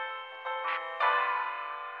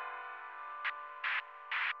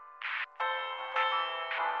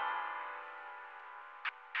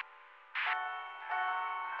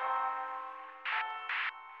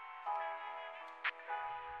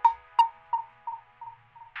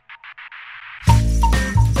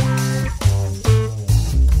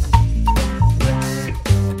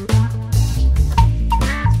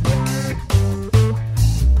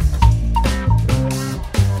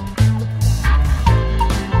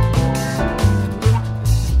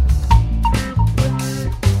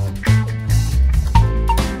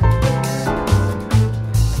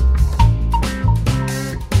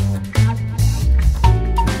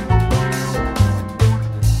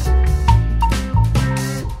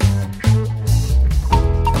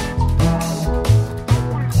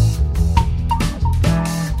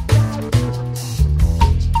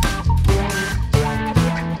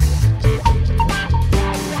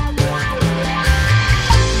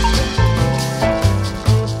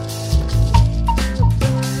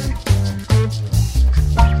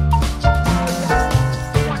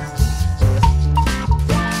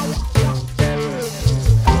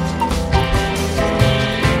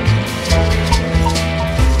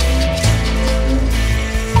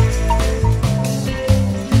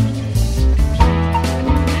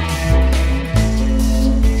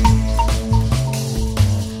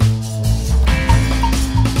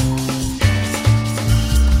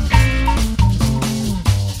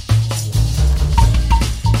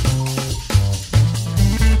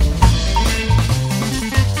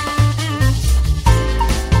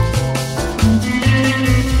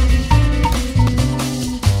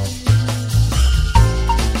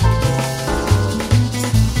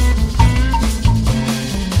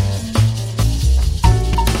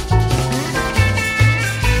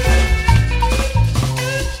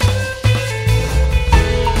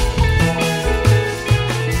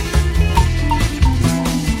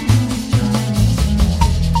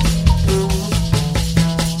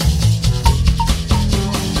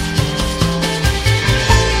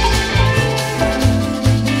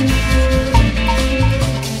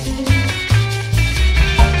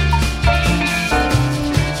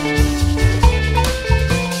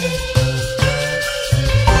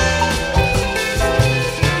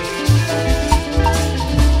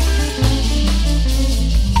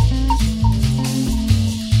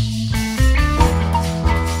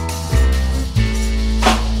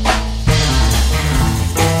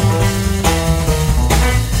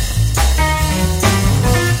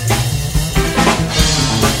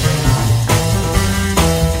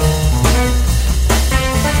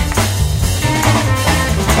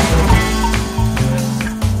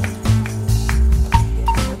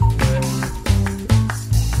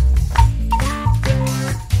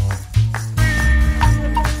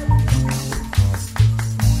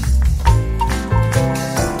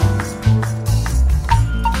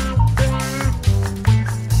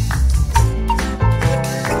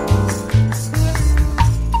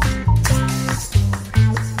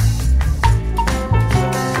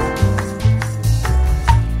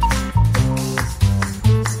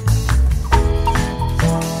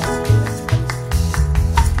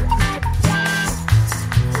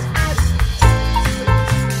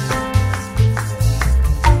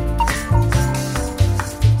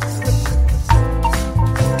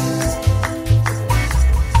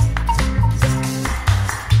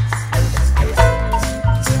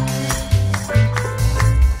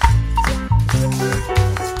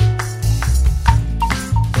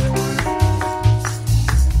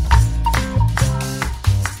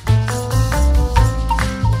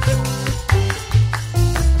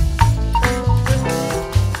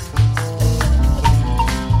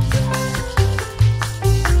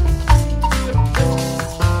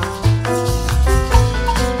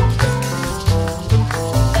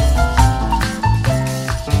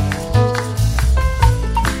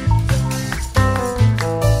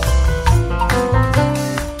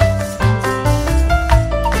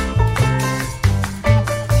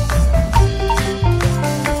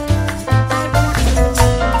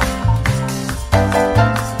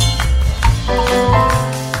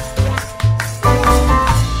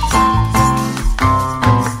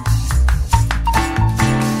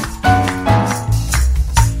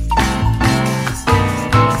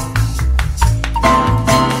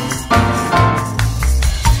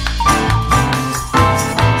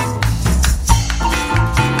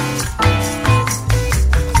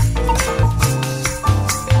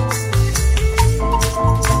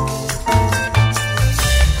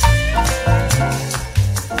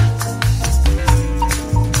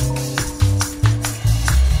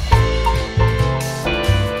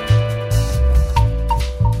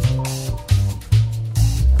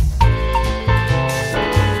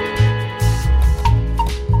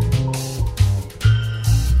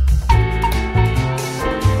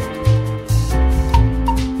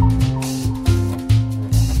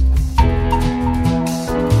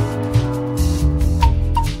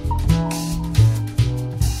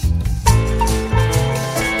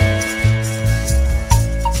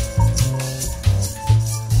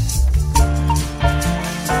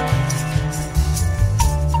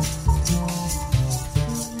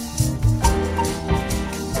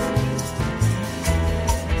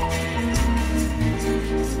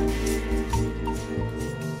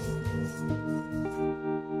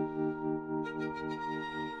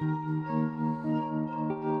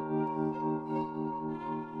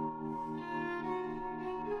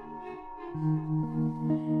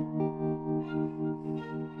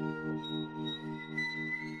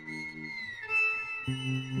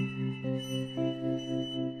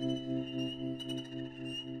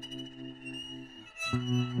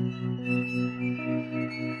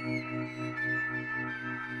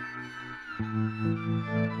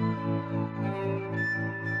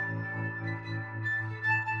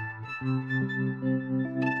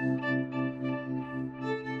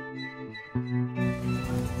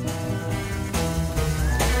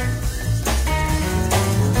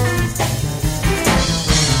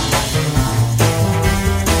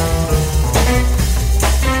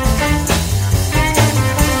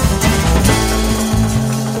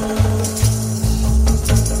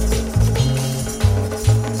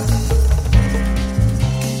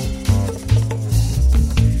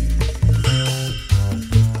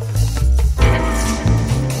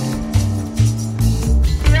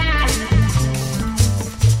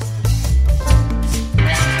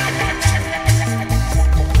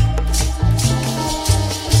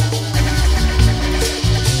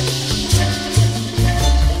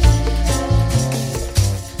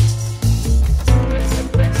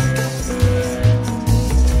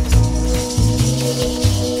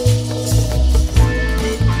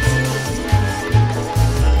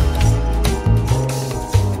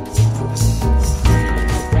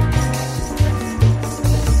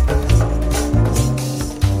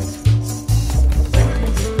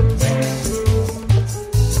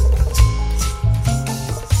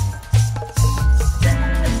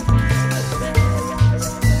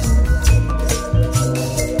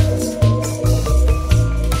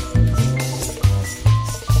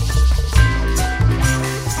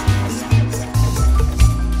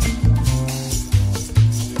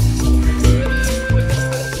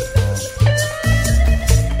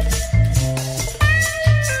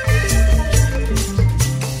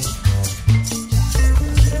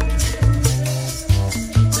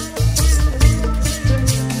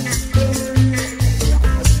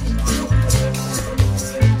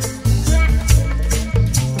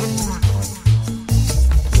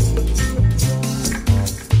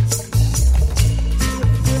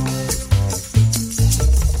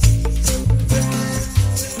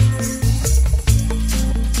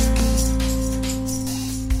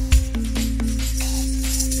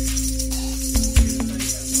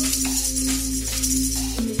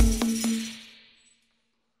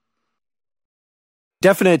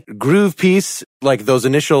 definite groove piece, like those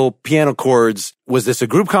initial piano chords. Was this a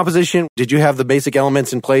group composition? Did you have the basic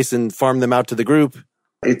elements in place and farm them out to the group?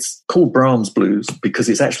 It's called Brahms Blues because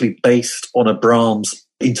it's actually based on a Brahms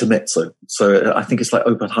intermezzo. So I think it's like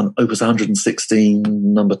Opus 116,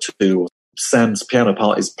 number 2. Sam's piano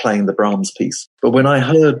part is playing the Brahms piece. But when I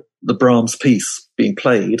heard the Brahms piece being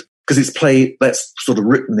played, because it's played, that's sort of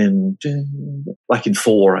written in, like in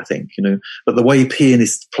 4, I think, But the way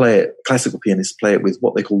pianists play it, classical pianists play it with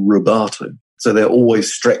what they call rubato. So they're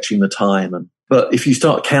always stretching the time. But if you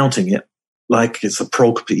start counting it like it's a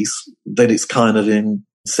prog piece, then it's kind of in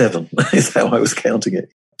 7, is how I was counting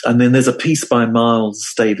it. And then there's a piece by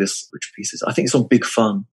Miles Davis, which piece is, I think it's on Big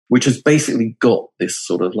Fun, which has basically got this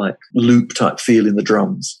sort of like loop type feel in the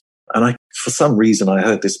drums. And for some reason, I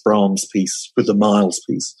heard this Brahms piece with the Miles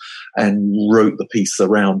piece and wrote the piece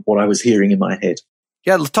around what I was hearing in my head.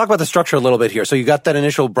 Yeah, let's talk about the structure a little bit here. So you got that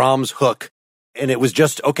initial Brahms hook, and it was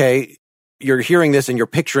just, okay, you're hearing this and you're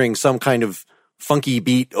picturing some kind of funky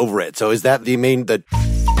beat over it. So is that the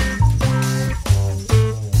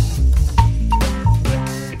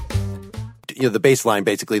the bass line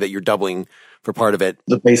basically that you're doubling for part of it?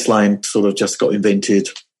 The bass line sort of just got invented.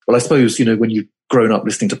 Well, I suppose, when you've grown up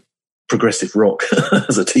listening to progressive rock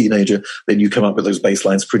as a teenager, then you come up with those bass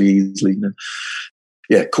lines pretty easily.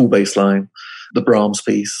 Yeah, cool bass line. The Brahms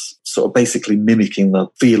piece, sort of basically mimicking the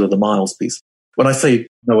feel of the Miles piece. When I say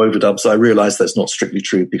no overdubs, I realize that's not strictly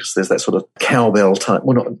true because there's that sort of cowbell type,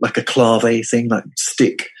 well, not like a clave thing, like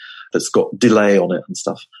stick that's got delay on it and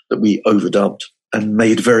stuff that we overdubbed and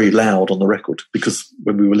made very loud on the record, because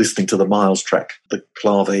when we were listening to the Miles track, the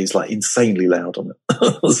clave is like insanely loud on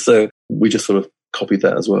it. So we just sort of copied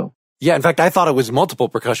that as well. Yeah, in fact, I thought it was multiple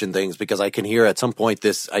percussion things because I can hear at some point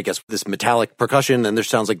this metallic percussion, and there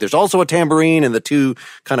sounds like there's also a tambourine, and the two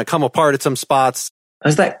kind of come apart at some spots.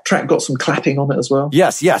 Has that track got some clapping on it as well?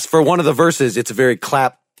 Yes. For one of the verses, it's very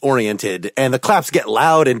clap oriented, and the claps get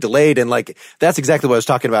loud and delayed, and like that's exactly what I was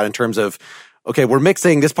talking about in terms of, okay, we're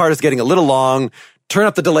mixing, this part is getting a little long, turn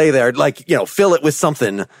up the delay there, like, fill it with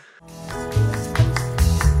something.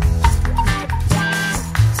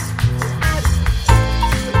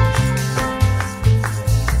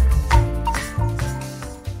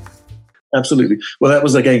 Absolutely. Well, that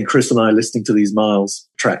was, again, Chris and I listening to these Miles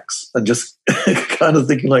tracks and just kind of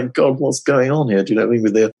thinking like, God, what's going on here? Do you know what I mean?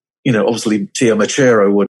 With their, obviously Tia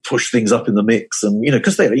Machero would push things up in the mix and,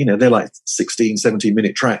 because they're like 16,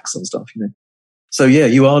 17-minute tracks and stuff, So, yeah,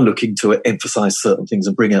 you are looking to emphasize certain things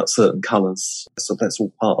and bring out certain colors. So that's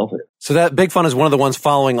all part of it. So that Big Fun is one of the ones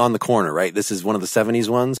following On the Corner, right? This is one of the 70s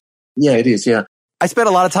ones? Yeah, it is, yeah. I spent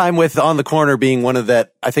a lot of time with On the Corner being one of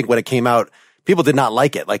that, I think when it came out, people did not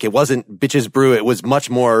like it. Like it wasn't Bitches Brew. It was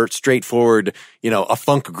much more straightforward, a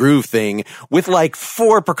funk groove thing with like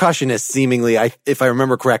 4 percussionists seemingly, if I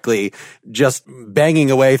remember correctly, just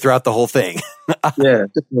banging away throughout the whole thing. Yeah,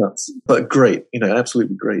 just nuts. But great,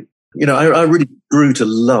 absolutely great. I really grew to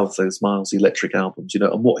love those Miles Electric albums,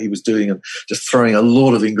 and what he was doing and just throwing a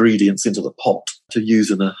lot of ingredients into the pot, to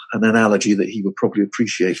use an analogy that he would probably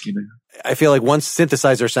appreciate, I feel like once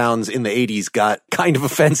synthesizer sounds in the 80s got kind of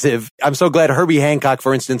offensive, I'm so glad Herbie Hancock,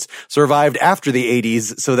 for instance, survived after the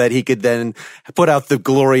 80s so that he could then put out the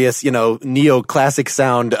glorious, neoclassic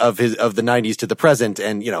sound of the 90s to the present.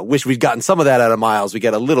 And, wish we'd gotten some of that out of Miles. We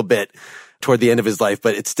get a little bit toward the end of his life,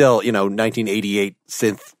 but it's still, 1988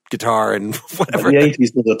 synth guitar and whatever. The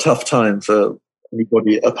 80s was a tough time for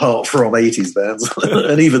anybody apart from 80s bands,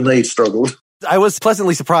 and even they struggled. I was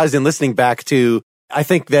pleasantly surprised in listening back to, I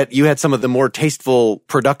think that you had some of the more tasteful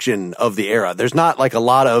production of the era. There's not like a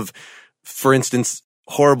lot of, for instance,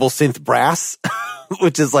 horrible synth brass,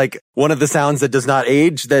 which is like one of the sounds that does not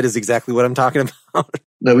age. That is exactly what I'm talking about.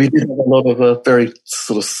 No, we did have a lot of very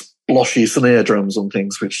sort of sploshy snare drums on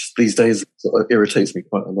things, which these days sort of irritates me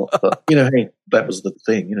quite a lot. But, hey, that was the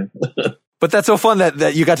thing, But that's so fun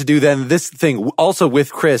that you got to do then this thing also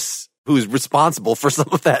with Chris, who's responsible for some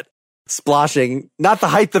of that splashing, not the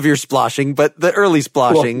height of your splashing, but the early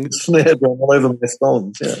splashing. Snare drum all over my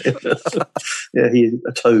songs. Yeah. Yeah, he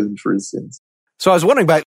atoned for his sins. So I was wondering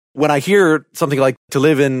about when I hear something like To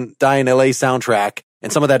Live and Die in LA soundtrack,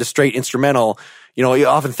 and some of that is straight instrumental, you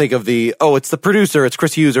often think of it's the producer, it's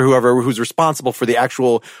Chris Hughes or whoever who's responsible for the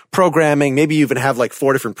actual programming. Maybe you even have like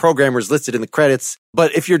 4 different programmers listed in the credits.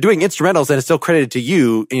 But if you're doing instrumentals and it's still credited to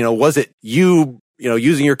you, was it you,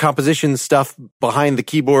 using your composition stuff behind the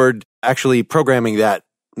keyboard, actually programming that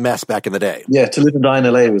mess back in the day? Yeah, To Live and Die in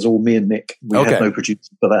LA was all me and Mick. We had no producer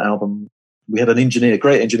for that album. We had an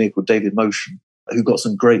great engineer called David Motion, who got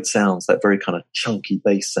some great sounds, that very kind of chunky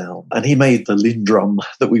bass sound. And he made the Lindrum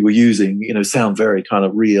that we were using, sound very kind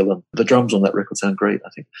of real. And the drums on that record sound great, I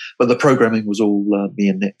think. But the programming was all me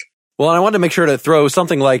and Nick. Well, I wanted to make sure to throw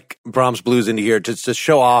something like Brahms Blues into here to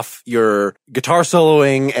show off your guitar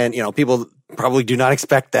soloing. And, people probably do not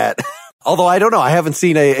expect that. Although I don't know, I haven't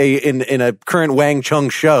seen in a current Wang Chung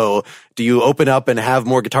show, do you open up and have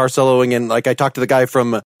more guitar soloing? And like I talked to the guy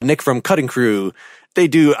Nick from Cutting Crew, they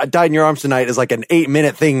do Died in Your Arms Tonight is like an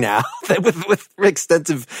 8-minute thing now with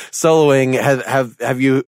extensive soloing. Have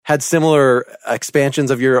you had similar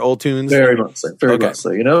expansions of your old tunes? Very much so. Very much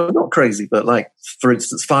so. Not crazy, but like, for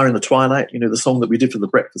instance, Fire in the Twilight, the song that we did for the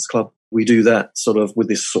Breakfast Club, we do that sort of with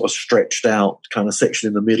this sort of stretched out kind of section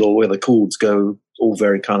in the middle where the chords go all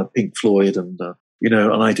very kind of Pink Floyd and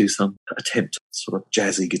I do some attempt at sort of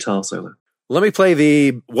jazzy guitar solo. Let me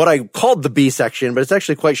play what I called the B section, but it's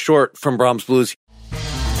actually quite short from Brahms Blues.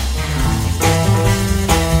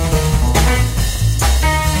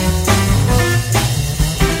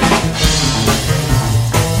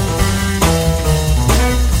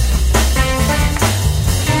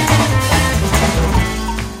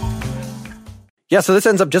 Yeah, so this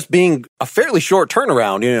ends up just being a fairly short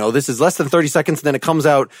turnaround. This is less than 30 seconds, and then it comes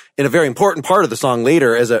out in a very important part of the song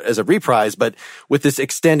later as a reprise, but with this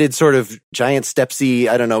extended sort of giant stepsy,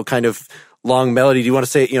 I don't know, kind of long melody. Do you want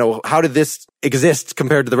to say, how did this exist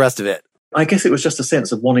compared to the rest of it? I guess it was just a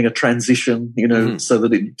sense of wanting a transition, so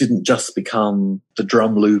that it didn't just become the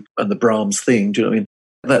drum loop and the Brahms thing. Do you know what I mean?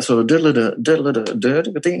 That sort of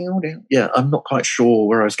yeah, I'm not quite sure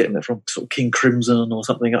where I was getting that from. Sort of King Crimson or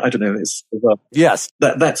something. I don't know. It's yes,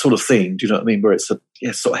 that sort of thing. Do you know what I mean? Where it's sort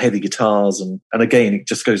of heavy guitars and again it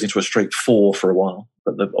just goes into a straight 4 for a while.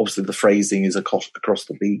 But obviously the phrasing is across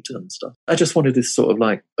the beat and stuff. I just wanted this sort of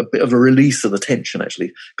like a bit of a release of the tension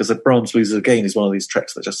actually, because the Brahms Blues again is one of these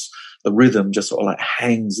tracks that just the rhythm just sort of like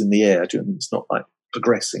hangs in the air. Do you know what I mean? It's not like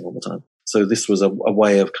progressing all the time. So this was a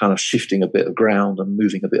way of kind of shifting a bit of ground and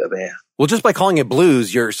moving a bit of air. Well, just by calling it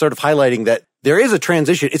blues, you're sort of highlighting that there is a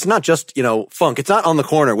transition. It's not just, funk. It's not on the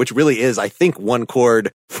corner, which really is, I think, one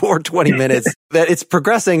chord for 20 minutes, that it's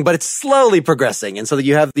progressing, but it's slowly progressing. And so that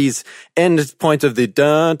you have these end points of the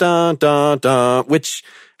dun, dun, dun, dun, which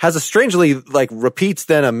has a strangely like repeats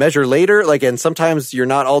then a measure later. Like, and sometimes you're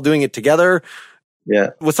not all doing it together.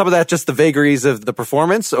 Yeah. Was some of that just the vagaries of the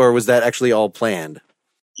performance, or was that actually all planned?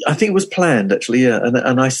 I think it was planned, actually, yeah.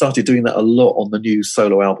 And I started doing that a lot on the new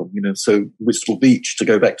solo album, so Wistful Beach, to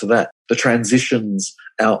go back to that, the transitions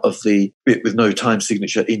out of the bit with no time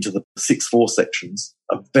signature into the 6/4 sections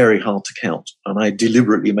are very hard to count. And I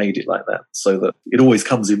deliberately made it like that so that it always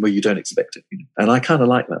comes in where you don't expect it. And I kind of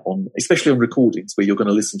like that especially on recordings where you're going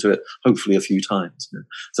to listen to it hopefully a few times,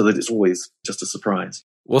 so that it's always just a surprise.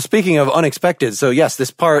 Well, speaking of unexpected, so yes, this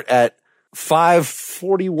part at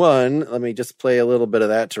 5:41. Let me just play a little bit of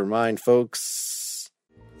that to remind folks.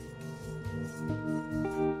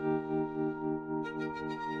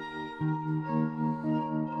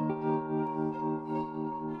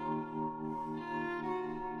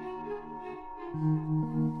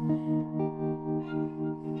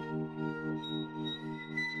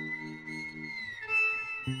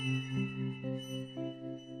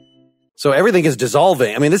 So everything is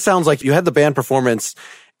dissolving. I mean, this sounds like you had the band performance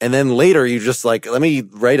and then later you just like, let me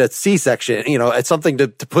write a C section, it's something to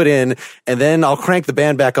put in, and then I'll crank the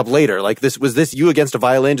band back up later. Like was this you against a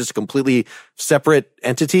violin, just a completely separate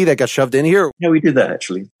entity that got shoved in here? Yeah, we did that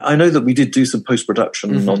actually. I know that we did do some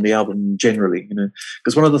post-production on the album generally,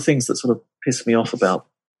 because one of the things that sort of pissed me off about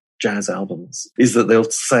jazz albums is that they'll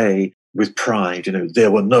say with pride,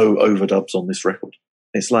 there were no overdubs on this record.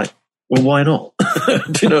 It's like, well, why not?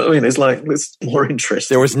 Do you know what I mean? It's like, it's more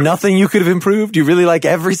interesting. There was nothing you could have improved. You really like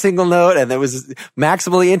every single note, and that was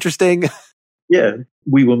maximally interesting. Yeah,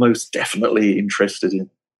 we were most definitely interested in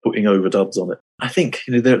putting overdubs on it. I think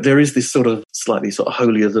there is this sort of slightly sort of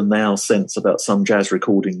holier than thou sense about some jazz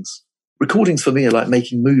recordings. Recordings for me are like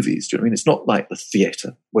making movies. Do you know what I mean? It's not like the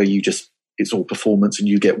theatre where it's all performance and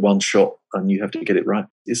you get one shot and you have to get it right.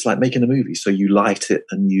 It's like making a movie. So you light it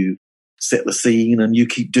and you set the scene and you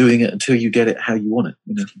keep doing it until you get it how you want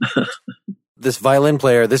it. This violin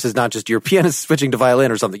player, this is not just your pianist switching to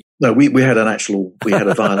violin or something. No, we had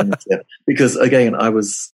a violinist there. Because again, I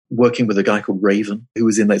was working with a guy called Raven, who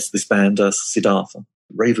was in this band, Siddhartha,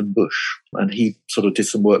 Raven Bush. And he sort of did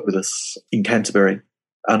some work with us in Canterbury.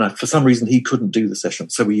 And for some reason, he couldn't do the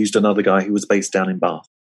session. So we used another guy who was based down in Bath.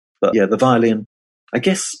 But yeah, the violin, I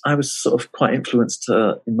guess I was sort of quite influenced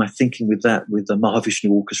in my thinking with the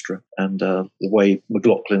Mahavishnu Orchestra and the way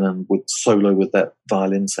McLaughlin would solo with that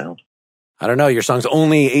violin sound. I don't know. Your song's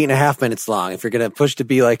only 8.5 minutes long. If you're going to push to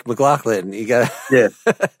be like McLaughlin, you got to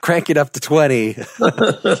crank it up to 20.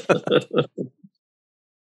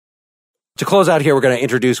 To close out here, we're going to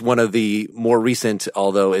introduce one of the more recent,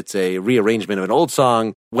 although it's a rearrangement of an old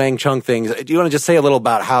song, Wang Chung things. Do you want to just say a little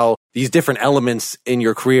about how these different elements in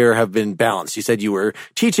your career have been balanced? You said you were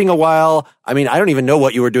teaching a while. I mean, I don't even know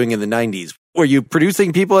what you were doing in the 90s. Were you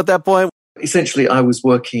producing people at that point? Essentially, I was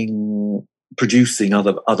producing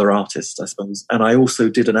other artists, I suppose. And I also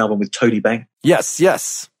did an album with Tony Banks.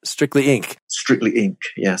 Yes. Strictly Inc. Strictly Inc.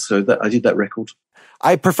 Yeah, so I did that record.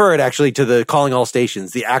 I prefer it actually to the Calling All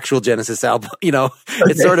Stations, the actual Genesis album. You know,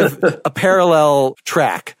 it's sort of a parallel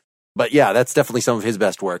track. But yeah, that's definitely some of his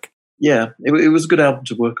best work. Yeah, it was a good album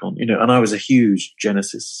to work on, you know, and I was a huge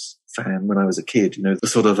Genesis fan when I was a kid, you know, the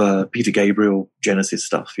sort of Peter Gabriel Genesis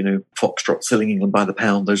stuff, you know, Foxtrot, Selling England by the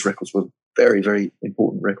Pound, those records were very, very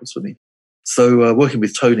important records for me. So working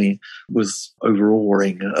with Tony was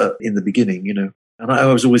overawing in the beginning, you know, and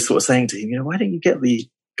I was always sort of saying to him, you know, why don't you get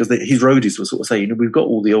because his roadies were sort of saying, you know, we've got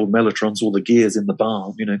all the old Mellotrons, all the gears in the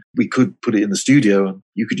barn, you know, we could put it in the studio and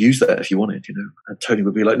you could use that if you wanted, you know. And Tony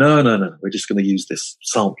would be like, no, we're just going to use this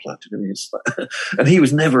sampler. You know? And he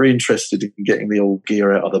was never interested in getting the old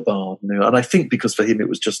gear out of the barn, you know. And I think because for him it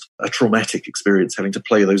was just a traumatic experience having to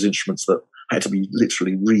play those instruments that had to be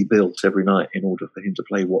literally rebuilt every night in order for him to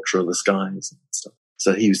play Watcher of the Skies and stuff.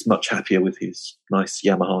 So he was much happier with his nice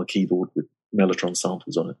Yamaha keyboard with Mellotron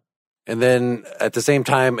samples on it. And then at the same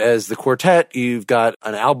time as the quartet, you've got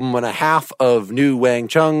an album and a half of new Wang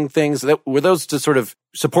Chung things. Were those to sort of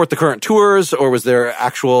support the current tours, or was there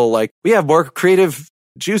actual, like, we have more creative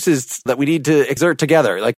juices that we need to exert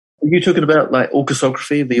together? Like, are you talking about like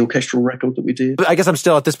Orchestrography, the orchestral record that we did? I guess I'm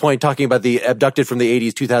still at this point talking about the Abducted from the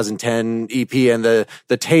 80s 2010 EP and the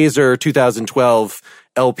Taser 2012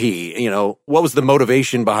 LP. You know, what was the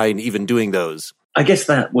motivation behind even doing those? I guess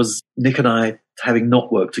that was Nick and I, having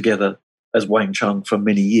not worked together as Wang Chung for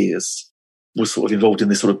many years, was sort of involved in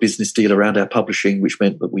this sort of business deal around our publishing, which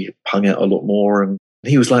meant that we hung out a lot more. And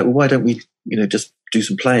he was like, well, why don't we, you know, just do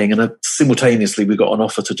some playing? And simultaneously, we got an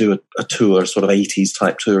offer to do a tour, a sort of 80s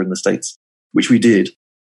type tour in the States, which we did.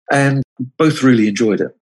 And both really enjoyed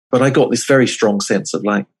it. But I got this very strong sense of,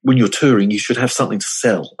 like, when you're touring, you should have something to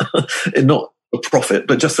sell and not a profit,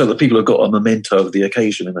 but just so that people have got a memento of the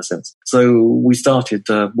occasion, in a sense. So we started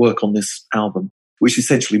work on this album, which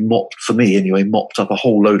essentially mopped up a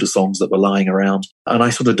whole load of songs that were lying around. And I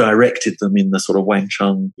sort of directed them in the sort of Wang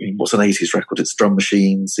Chung, what's an 80s record? It's drum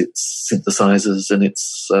machines, it's synthesizers, and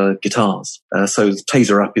it's guitars. So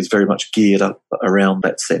Taser Up is very much geared up around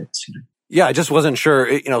that sense, you know. Yeah, I just wasn't sure.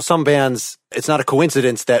 You know, some bands, it's not a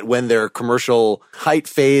coincidence that when their commercial height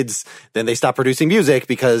fades, then they stop producing music,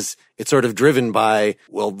 because it's sort of driven by,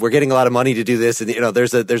 well, we're getting a lot of money to do this, and, you know,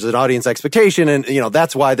 there's an audience expectation, and, you know,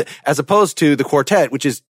 that's why, as opposed to the quartet, which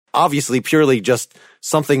is obviously purely just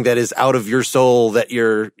something that is out of your soul, that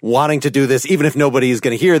you're wanting to do this, even if nobody is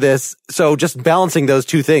going to hear this. So just balancing those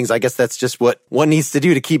two things, I guess that's just what one needs to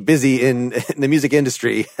do to keep busy in the music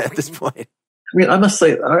industry at this point. I mean, I must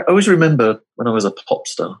say, I always remember when I was a pop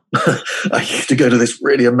star, I used to go to this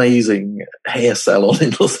really amazing hair salon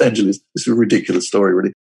in Los Angeles. This is a ridiculous story,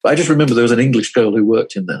 really. But I just remember there was an English girl who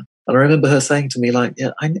worked in there. And I remember her saying to me, like,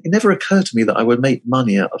 yeah, it never occurred to me that I would make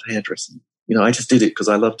money out of hairdressing. You know, I just did it because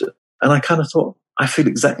I loved it. And I kind of thought, I feel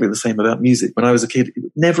exactly the same about music. When I was a kid,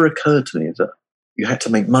 it never occurred to me that you had to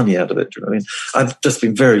make money out of it. Do you know what I mean? I've just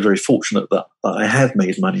been very, very fortunate that I have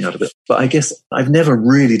made money out of it. But I guess I've never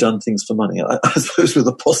really done things for money. I suppose with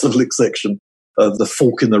the possible exception of the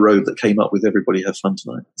fork in the road that came up with Everybody Have Fun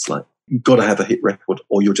Tonight. It's like, you've got to have a hit record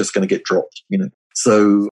or you're just going to get dropped, you know.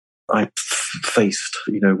 So I faced,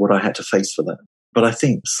 you know, what I had to face for that. But I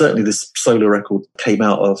think certainly this solo record came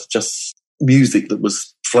out of just music that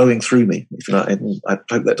was flowing through me, if you know. And I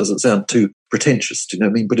hope that doesn't sound too pretentious, do you know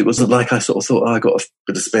what I mean? But it wasn't like I sort of thought, I got a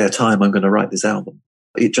bit of spare time, I'm going to write this album.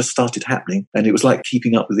 It just started happening, and it was like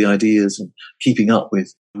keeping up with the ideas and keeping up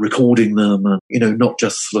with recording them, and, you know, not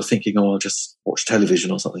just sort of thinking, oh, I'll just watch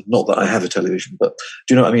television or something. Not that I have a television, but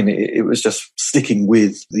do you know what I mean? It was just sticking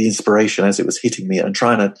with the inspiration as it was hitting me and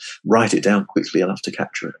trying to write it down quickly enough to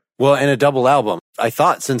capture it. Well, and a double album. I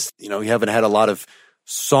thought, since, you know, you haven't had a lot of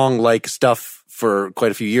song-like stuff for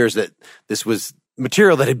quite a few years, that this was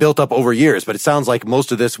material that had built up over years, but it sounds like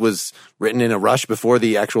most of this was written in a rush before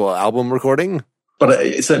the actual album recording. But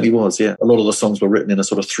it certainly was, yeah. A lot of the songs were written in a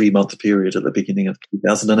sort of 3-month period at the beginning of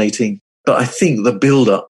 2018. But I think the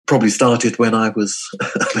build-up probably started when I was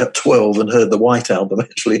about 12 and heard the White Album,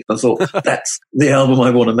 actually. I thought, that's the album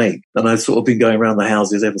I want to make. And I've sort of been going around the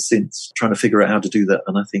houses ever since, trying to figure out how to do that.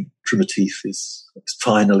 And I think Primitif has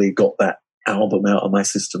finally got that album out of my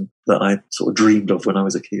system that I sort of dreamed of when I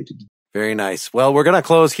was a kid. Very nice. Well, we're going to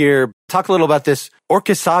close here. Talk a little about this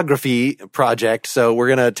orchestrography project. So we're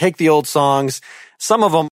going to take the old songs. Some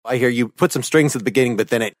of them, I hear you put some strings at the beginning, but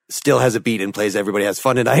then it still has a beat and plays Everybody Has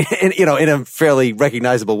Fun Tonight, and, in a fairly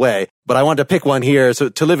recognizable way. But I wanted to pick one here. So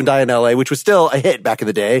To Live and Die in LA, which was still a hit back in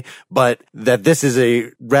the day, but that this is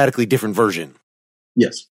a radically different version.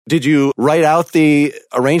 Yes. Did you write out the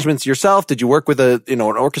arrangements yourself? Did you work with an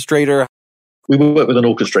orchestrator? We work with an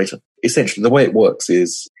orchestrator. Essentially, the way it works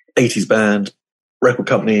is 80s band, record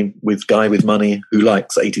company with guy with money who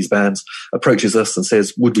likes 80s bands approaches us and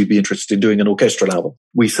says, would we be interested in doing an orchestral album?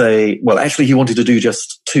 We say, well, actually, he wanted to do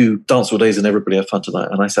just 2 Dancehall Days and Everybody Have Fun Tonight.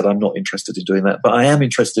 And I said, I'm not interested in doing that, but I am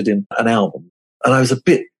interested in an album. And I was a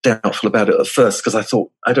bit doubtful about it at first because I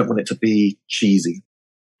thought, I don't want it to be cheesy.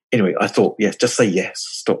 Anyway, I thought, yes, just say yes.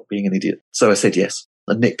 Stop being an idiot. So I said yes.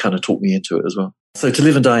 And Nick kind of talked me into it as well. So To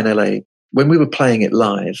Live and Die in LA, when we were playing it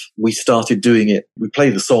live, we started doing it. We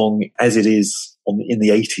play the song as it is in the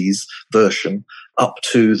 80s version up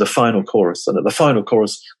to the final chorus. And at the final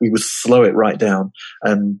chorus, we would slow it right down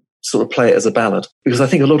and sort of play it as a ballad. Because I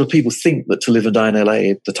think a lot of people think that To Live and Die in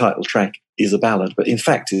LA, the title track, is a ballad. But in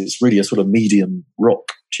fact, it's really a sort of medium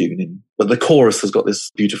rock tuning. But the chorus has got this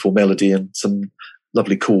beautiful melody and some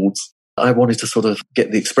lovely chords. I wanted to sort of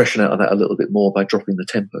get the expression out of that a little bit more by dropping the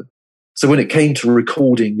tempo. So when it came to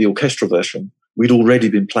recording the orchestral version, we'd already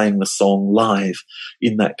been playing the song live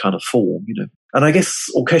in that kind of form, And I guess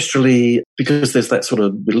orchestrally, because there's that sort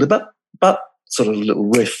of but sort of little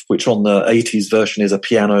riff, which on the 80s version is a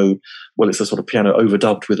piano, it's a sort of piano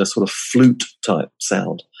overdubbed with a sort of flute type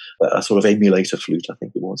sound, a sort of emulator flute, I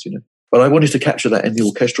think it was, But I wanted to capture that in the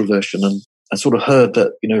orchestral version, and I sort of heard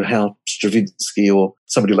that, how Stravinsky or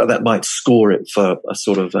somebody like that might score it for a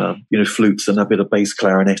sort of, flutes and a bit of bass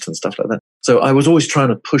clarinet and stuff like that. So I was always trying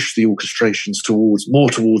to push the orchestrations more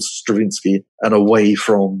towards Stravinsky and away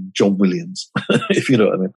from John Williams, if you know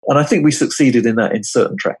what I mean. And I think we succeeded in that in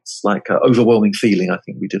certain tracks, like Overwhelming Feeling, I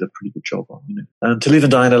think we did a pretty good job on, And To Live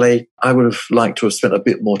and Die in LA, I would have liked to have spent a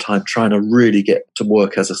bit more time trying to really get to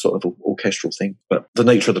work as a sort of orchestral thing. But the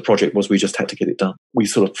nature of the project was we just had to get it done. We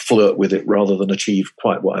sort of flirt with it rather than achieve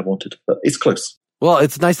quite what I wanted, but it's close. Well,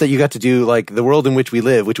 it's nice that you got to do like The World in Which We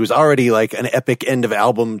Live, which was already like an epic end of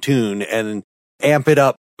album tune, and amp it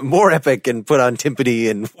up more epic and put on timpani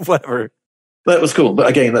and whatever. That was cool. But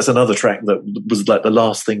again, that's another track that was like the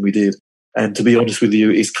last thing we did. And to be honest with you,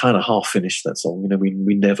 it's kind of half finished, that song.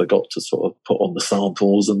 We never got to sort of put on the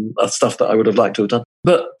samples and stuff that I would have liked to have done.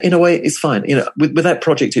 But in a way, it's fine. With that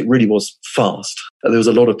project, it really was fast. There was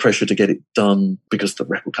a lot of pressure to get it done because the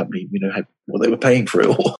record company, they were paying for it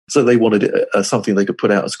all. So they wanted it something they could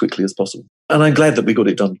put out as quickly as possible. And I'm glad that we got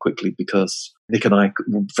it done quickly because Nick and I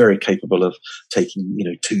were very capable of taking,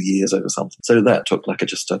 2 years over something. So that took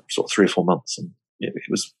just a sort of 3 or 4 months, and it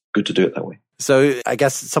was good to do it that way. So I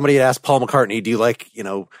guess somebody had asked Paul McCartney, do you like,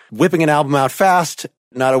 whipping an album out fast,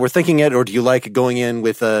 not overthinking it, or do you like going in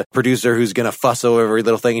with a producer who's going to fuss over every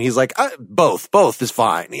little thing? And he's like, both is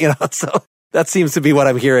fine. So that seems to be what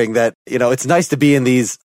I'm hearing, that, it's nice to be in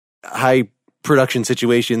these high production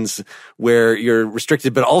situations where you're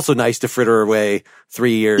restricted, but also nice to fritter away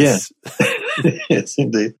 3 years. Yeah. Yes,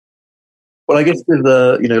 indeed. Well, I guess with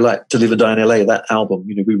like To Live and Die in LA, that album,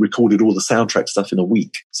 we recorded all the soundtrack stuff in a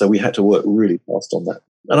week. So we had to work really fast on that.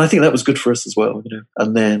 And I think that was good for us as well,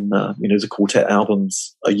 And then, the quartet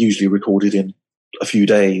albums are usually recorded in a few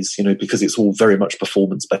days, because it's all very much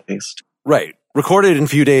performance based. Right. Recorded in a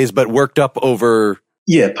few days, but worked up over...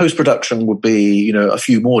 Yeah, post-production would be, a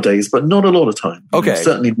few more days, but not a lot of time. Okay.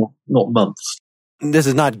 Certainly not months. This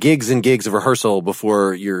is not gigs and gigs of rehearsal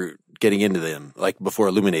before you're getting into them, like before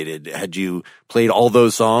Illuminated. Had you played all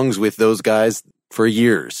those songs with those guys for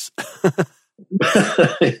years?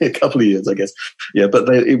 A couple of years, I guess. Yeah, but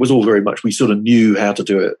it was all very much, we sort of knew how to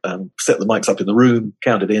do it. Set the mics up in the room,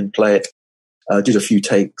 count it in, play it, did a few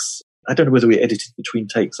takes. I don't know whether we edited between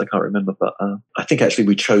takes, I can't remember, but I think actually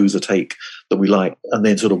we chose a take that we liked and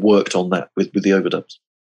then sort of worked on that with the overdubs.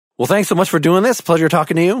 Well, thanks so much for doing this. Pleasure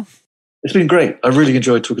talking to you. It's been great. I really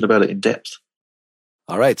enjoyed talking about it in depth.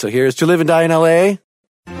 All right, so here's To Live and Die in LA.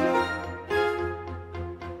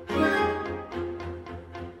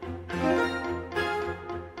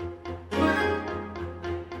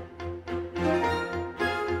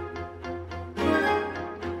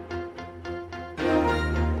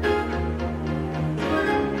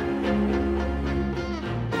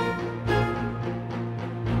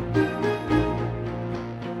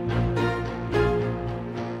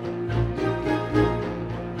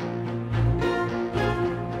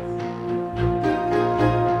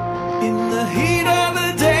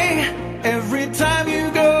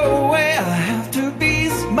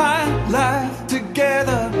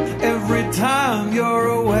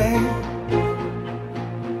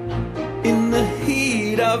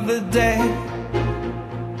 of the day.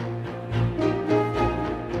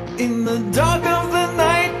 In the dark of the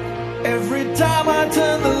night, every time I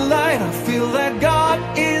turn the light, I feel that God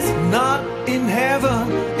is not in heaven.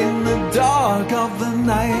 In the dark of the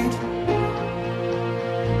night,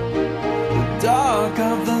 the dark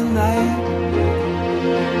of the night.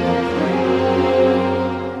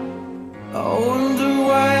 I wonder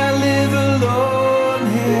why I live alone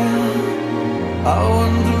here. I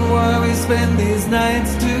wonder why we spend these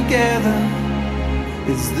nights together.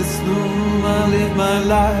 Is this the room I live my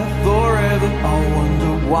life forever? I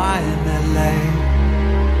wonder why in LA,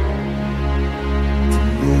 to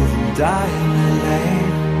live and die in LA.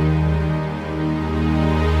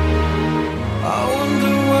 I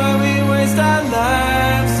wonder why we waste our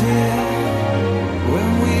lives here when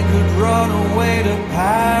we could run away to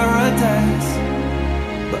paradise.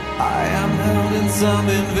 But I am held in some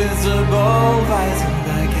invisible vice and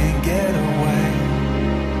I can't get away.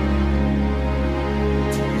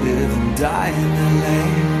 To live and die in LA.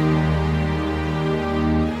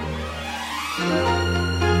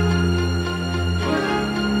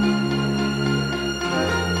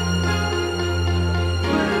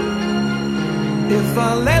 If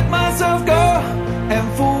I let myself go, and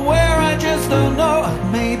for where I just don't know,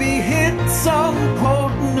 I'd maybe hit some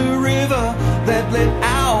port in a river that led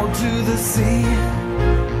out to the sea,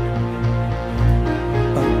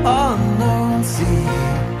 an unknown sea.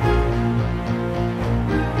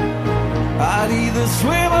 I'd either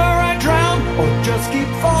swim or I'd drown, or just keep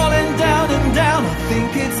falling down and down. I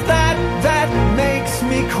think it's that makes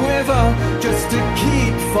me quiver, just to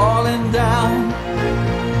keep falling down.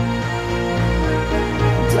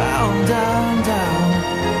 Down, down, down.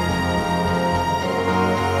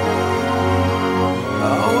 I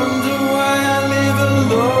wonder why I live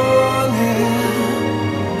alone here.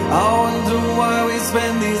 I wonder why we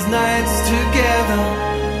spend these nights together.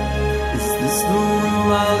 Is this the room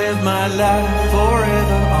I live my life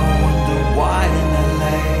forever? I wonder why in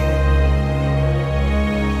LA,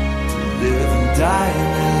 to live and die in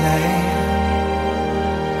LA.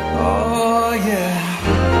 Oh yeah.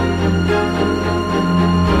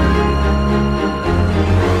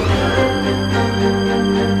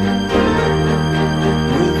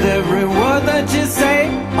 With every word that you say,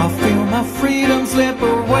 I feel my freedom slip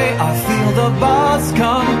away. I feel the bars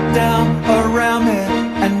come down around me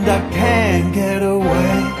and I can't get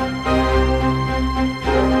away.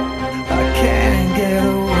 I can't get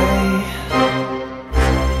away.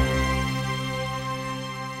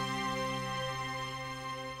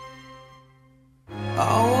 I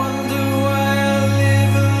wonder why I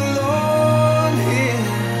live alone here.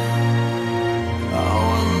 I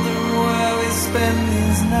wonder why we spend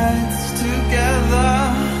these nights together.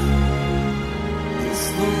 It's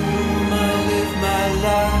the room I live my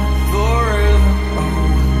life forever. I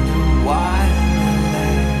wonder why in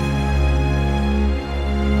LA,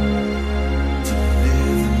 to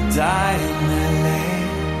live and die in LA.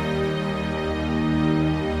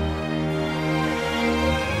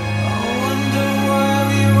 I wonder why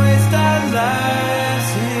we waste our lives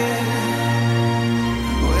here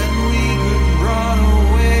when we could run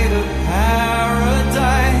away to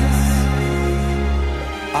paradise.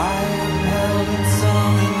 I am held in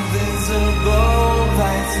some invisible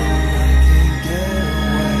vice and I can't get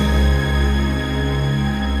away.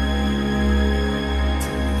 To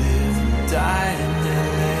live and die in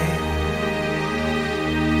LA.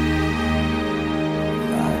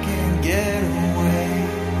 I can't get away.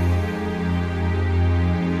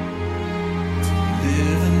 To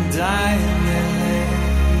live and die in LA.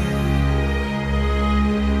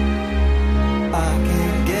 I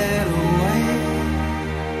can't get away.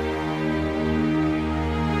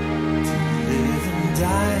 To live and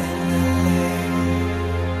die in LA.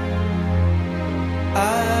 I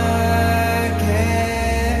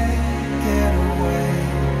can't get away.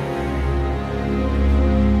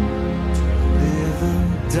 To live and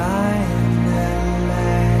die in LA.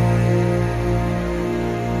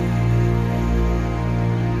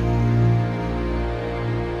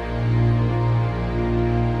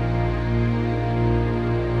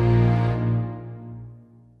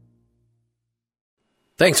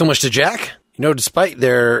 Thanks so much to Jack. You know, despite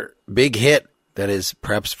their big hit that is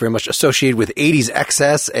perhaps very much associated with 80s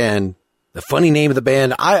excess and the funny name of the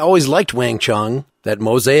band, I always liked Wang Chung. That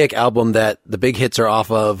Mosaic album that the big hits are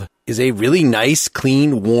off of is a really nice,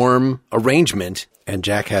 clean, warm arrangement. And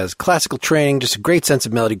Jack has classical training, just a great sense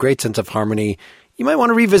of melody, great sense of harmony. You might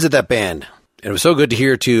want to revisit that band. And it was so good to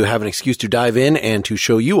hear to have an excuse to dive in and to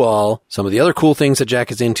show you all some of the other cool things that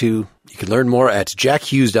Jack is into. You can learn more at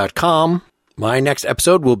jackhughes.com. My next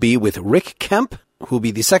episode will be with Rick Kemp, who will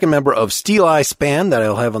be the second member of Steel Eye Span that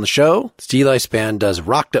I'll have on the show. Steel Eye Span does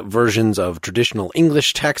rocked up versions of traditional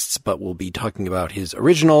English texts, but we'll be talking about his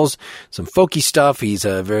originals, some folky stuff. He's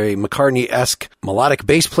a very McCartney-esque melodic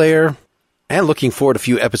bass player. And looking forward to a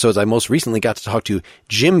few episodes, I most recently got to talk to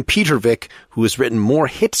Jim Petervik, who has written more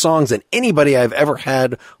hit songs than anybody I've ever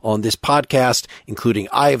had on this podcast, including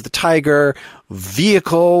Eye of the Tiger,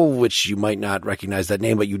 Vehicle, which you might not recognize that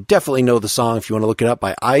name, but you definitely know the song if you want to look it up,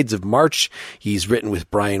 by Ides of March. He's written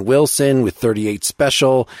with Brian Wilson, with 38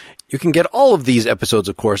 Special. You can get all of these episodes,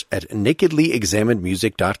 of course, at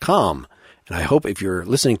nakedlyexaminedmusic.com. And I hope if you're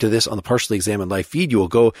listening to this on the Partially Examined Live feed, you will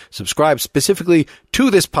go subscribe specifically to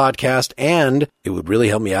this podcast, and it would really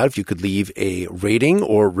help me out if you could leave a rating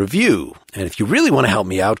or review. And if you really want to help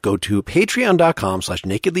me out, go to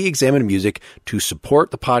patreon.com/nakedlyexaminedmusic to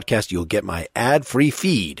support the podcast. You'll get my ad-free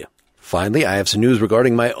feed. Finally, I have some news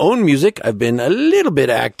regarding my own music. I've been a little bit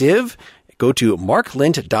active. Go to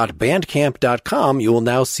marklint.bandcamp.com. You will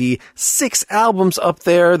now see 6 albums up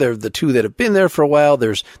there. They're the 2 that have been there for a while.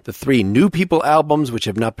 There's the 3 New People albums, which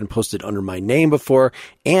have not been posted under my name before.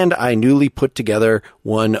 And I newly put together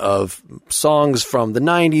one of songs from the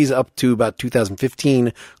 90s up to about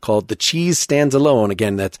 2015 called The Cheese Stands Alone.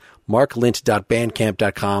 Again, that's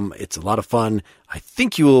marklint.bandcamp.com. It's a lot of fun. I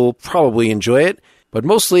think you will probably enjoy it. But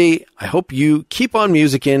mostly, I hope you keep on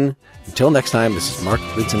musicking. Until next time, this is Mark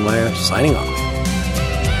Linsenmeyer signing off.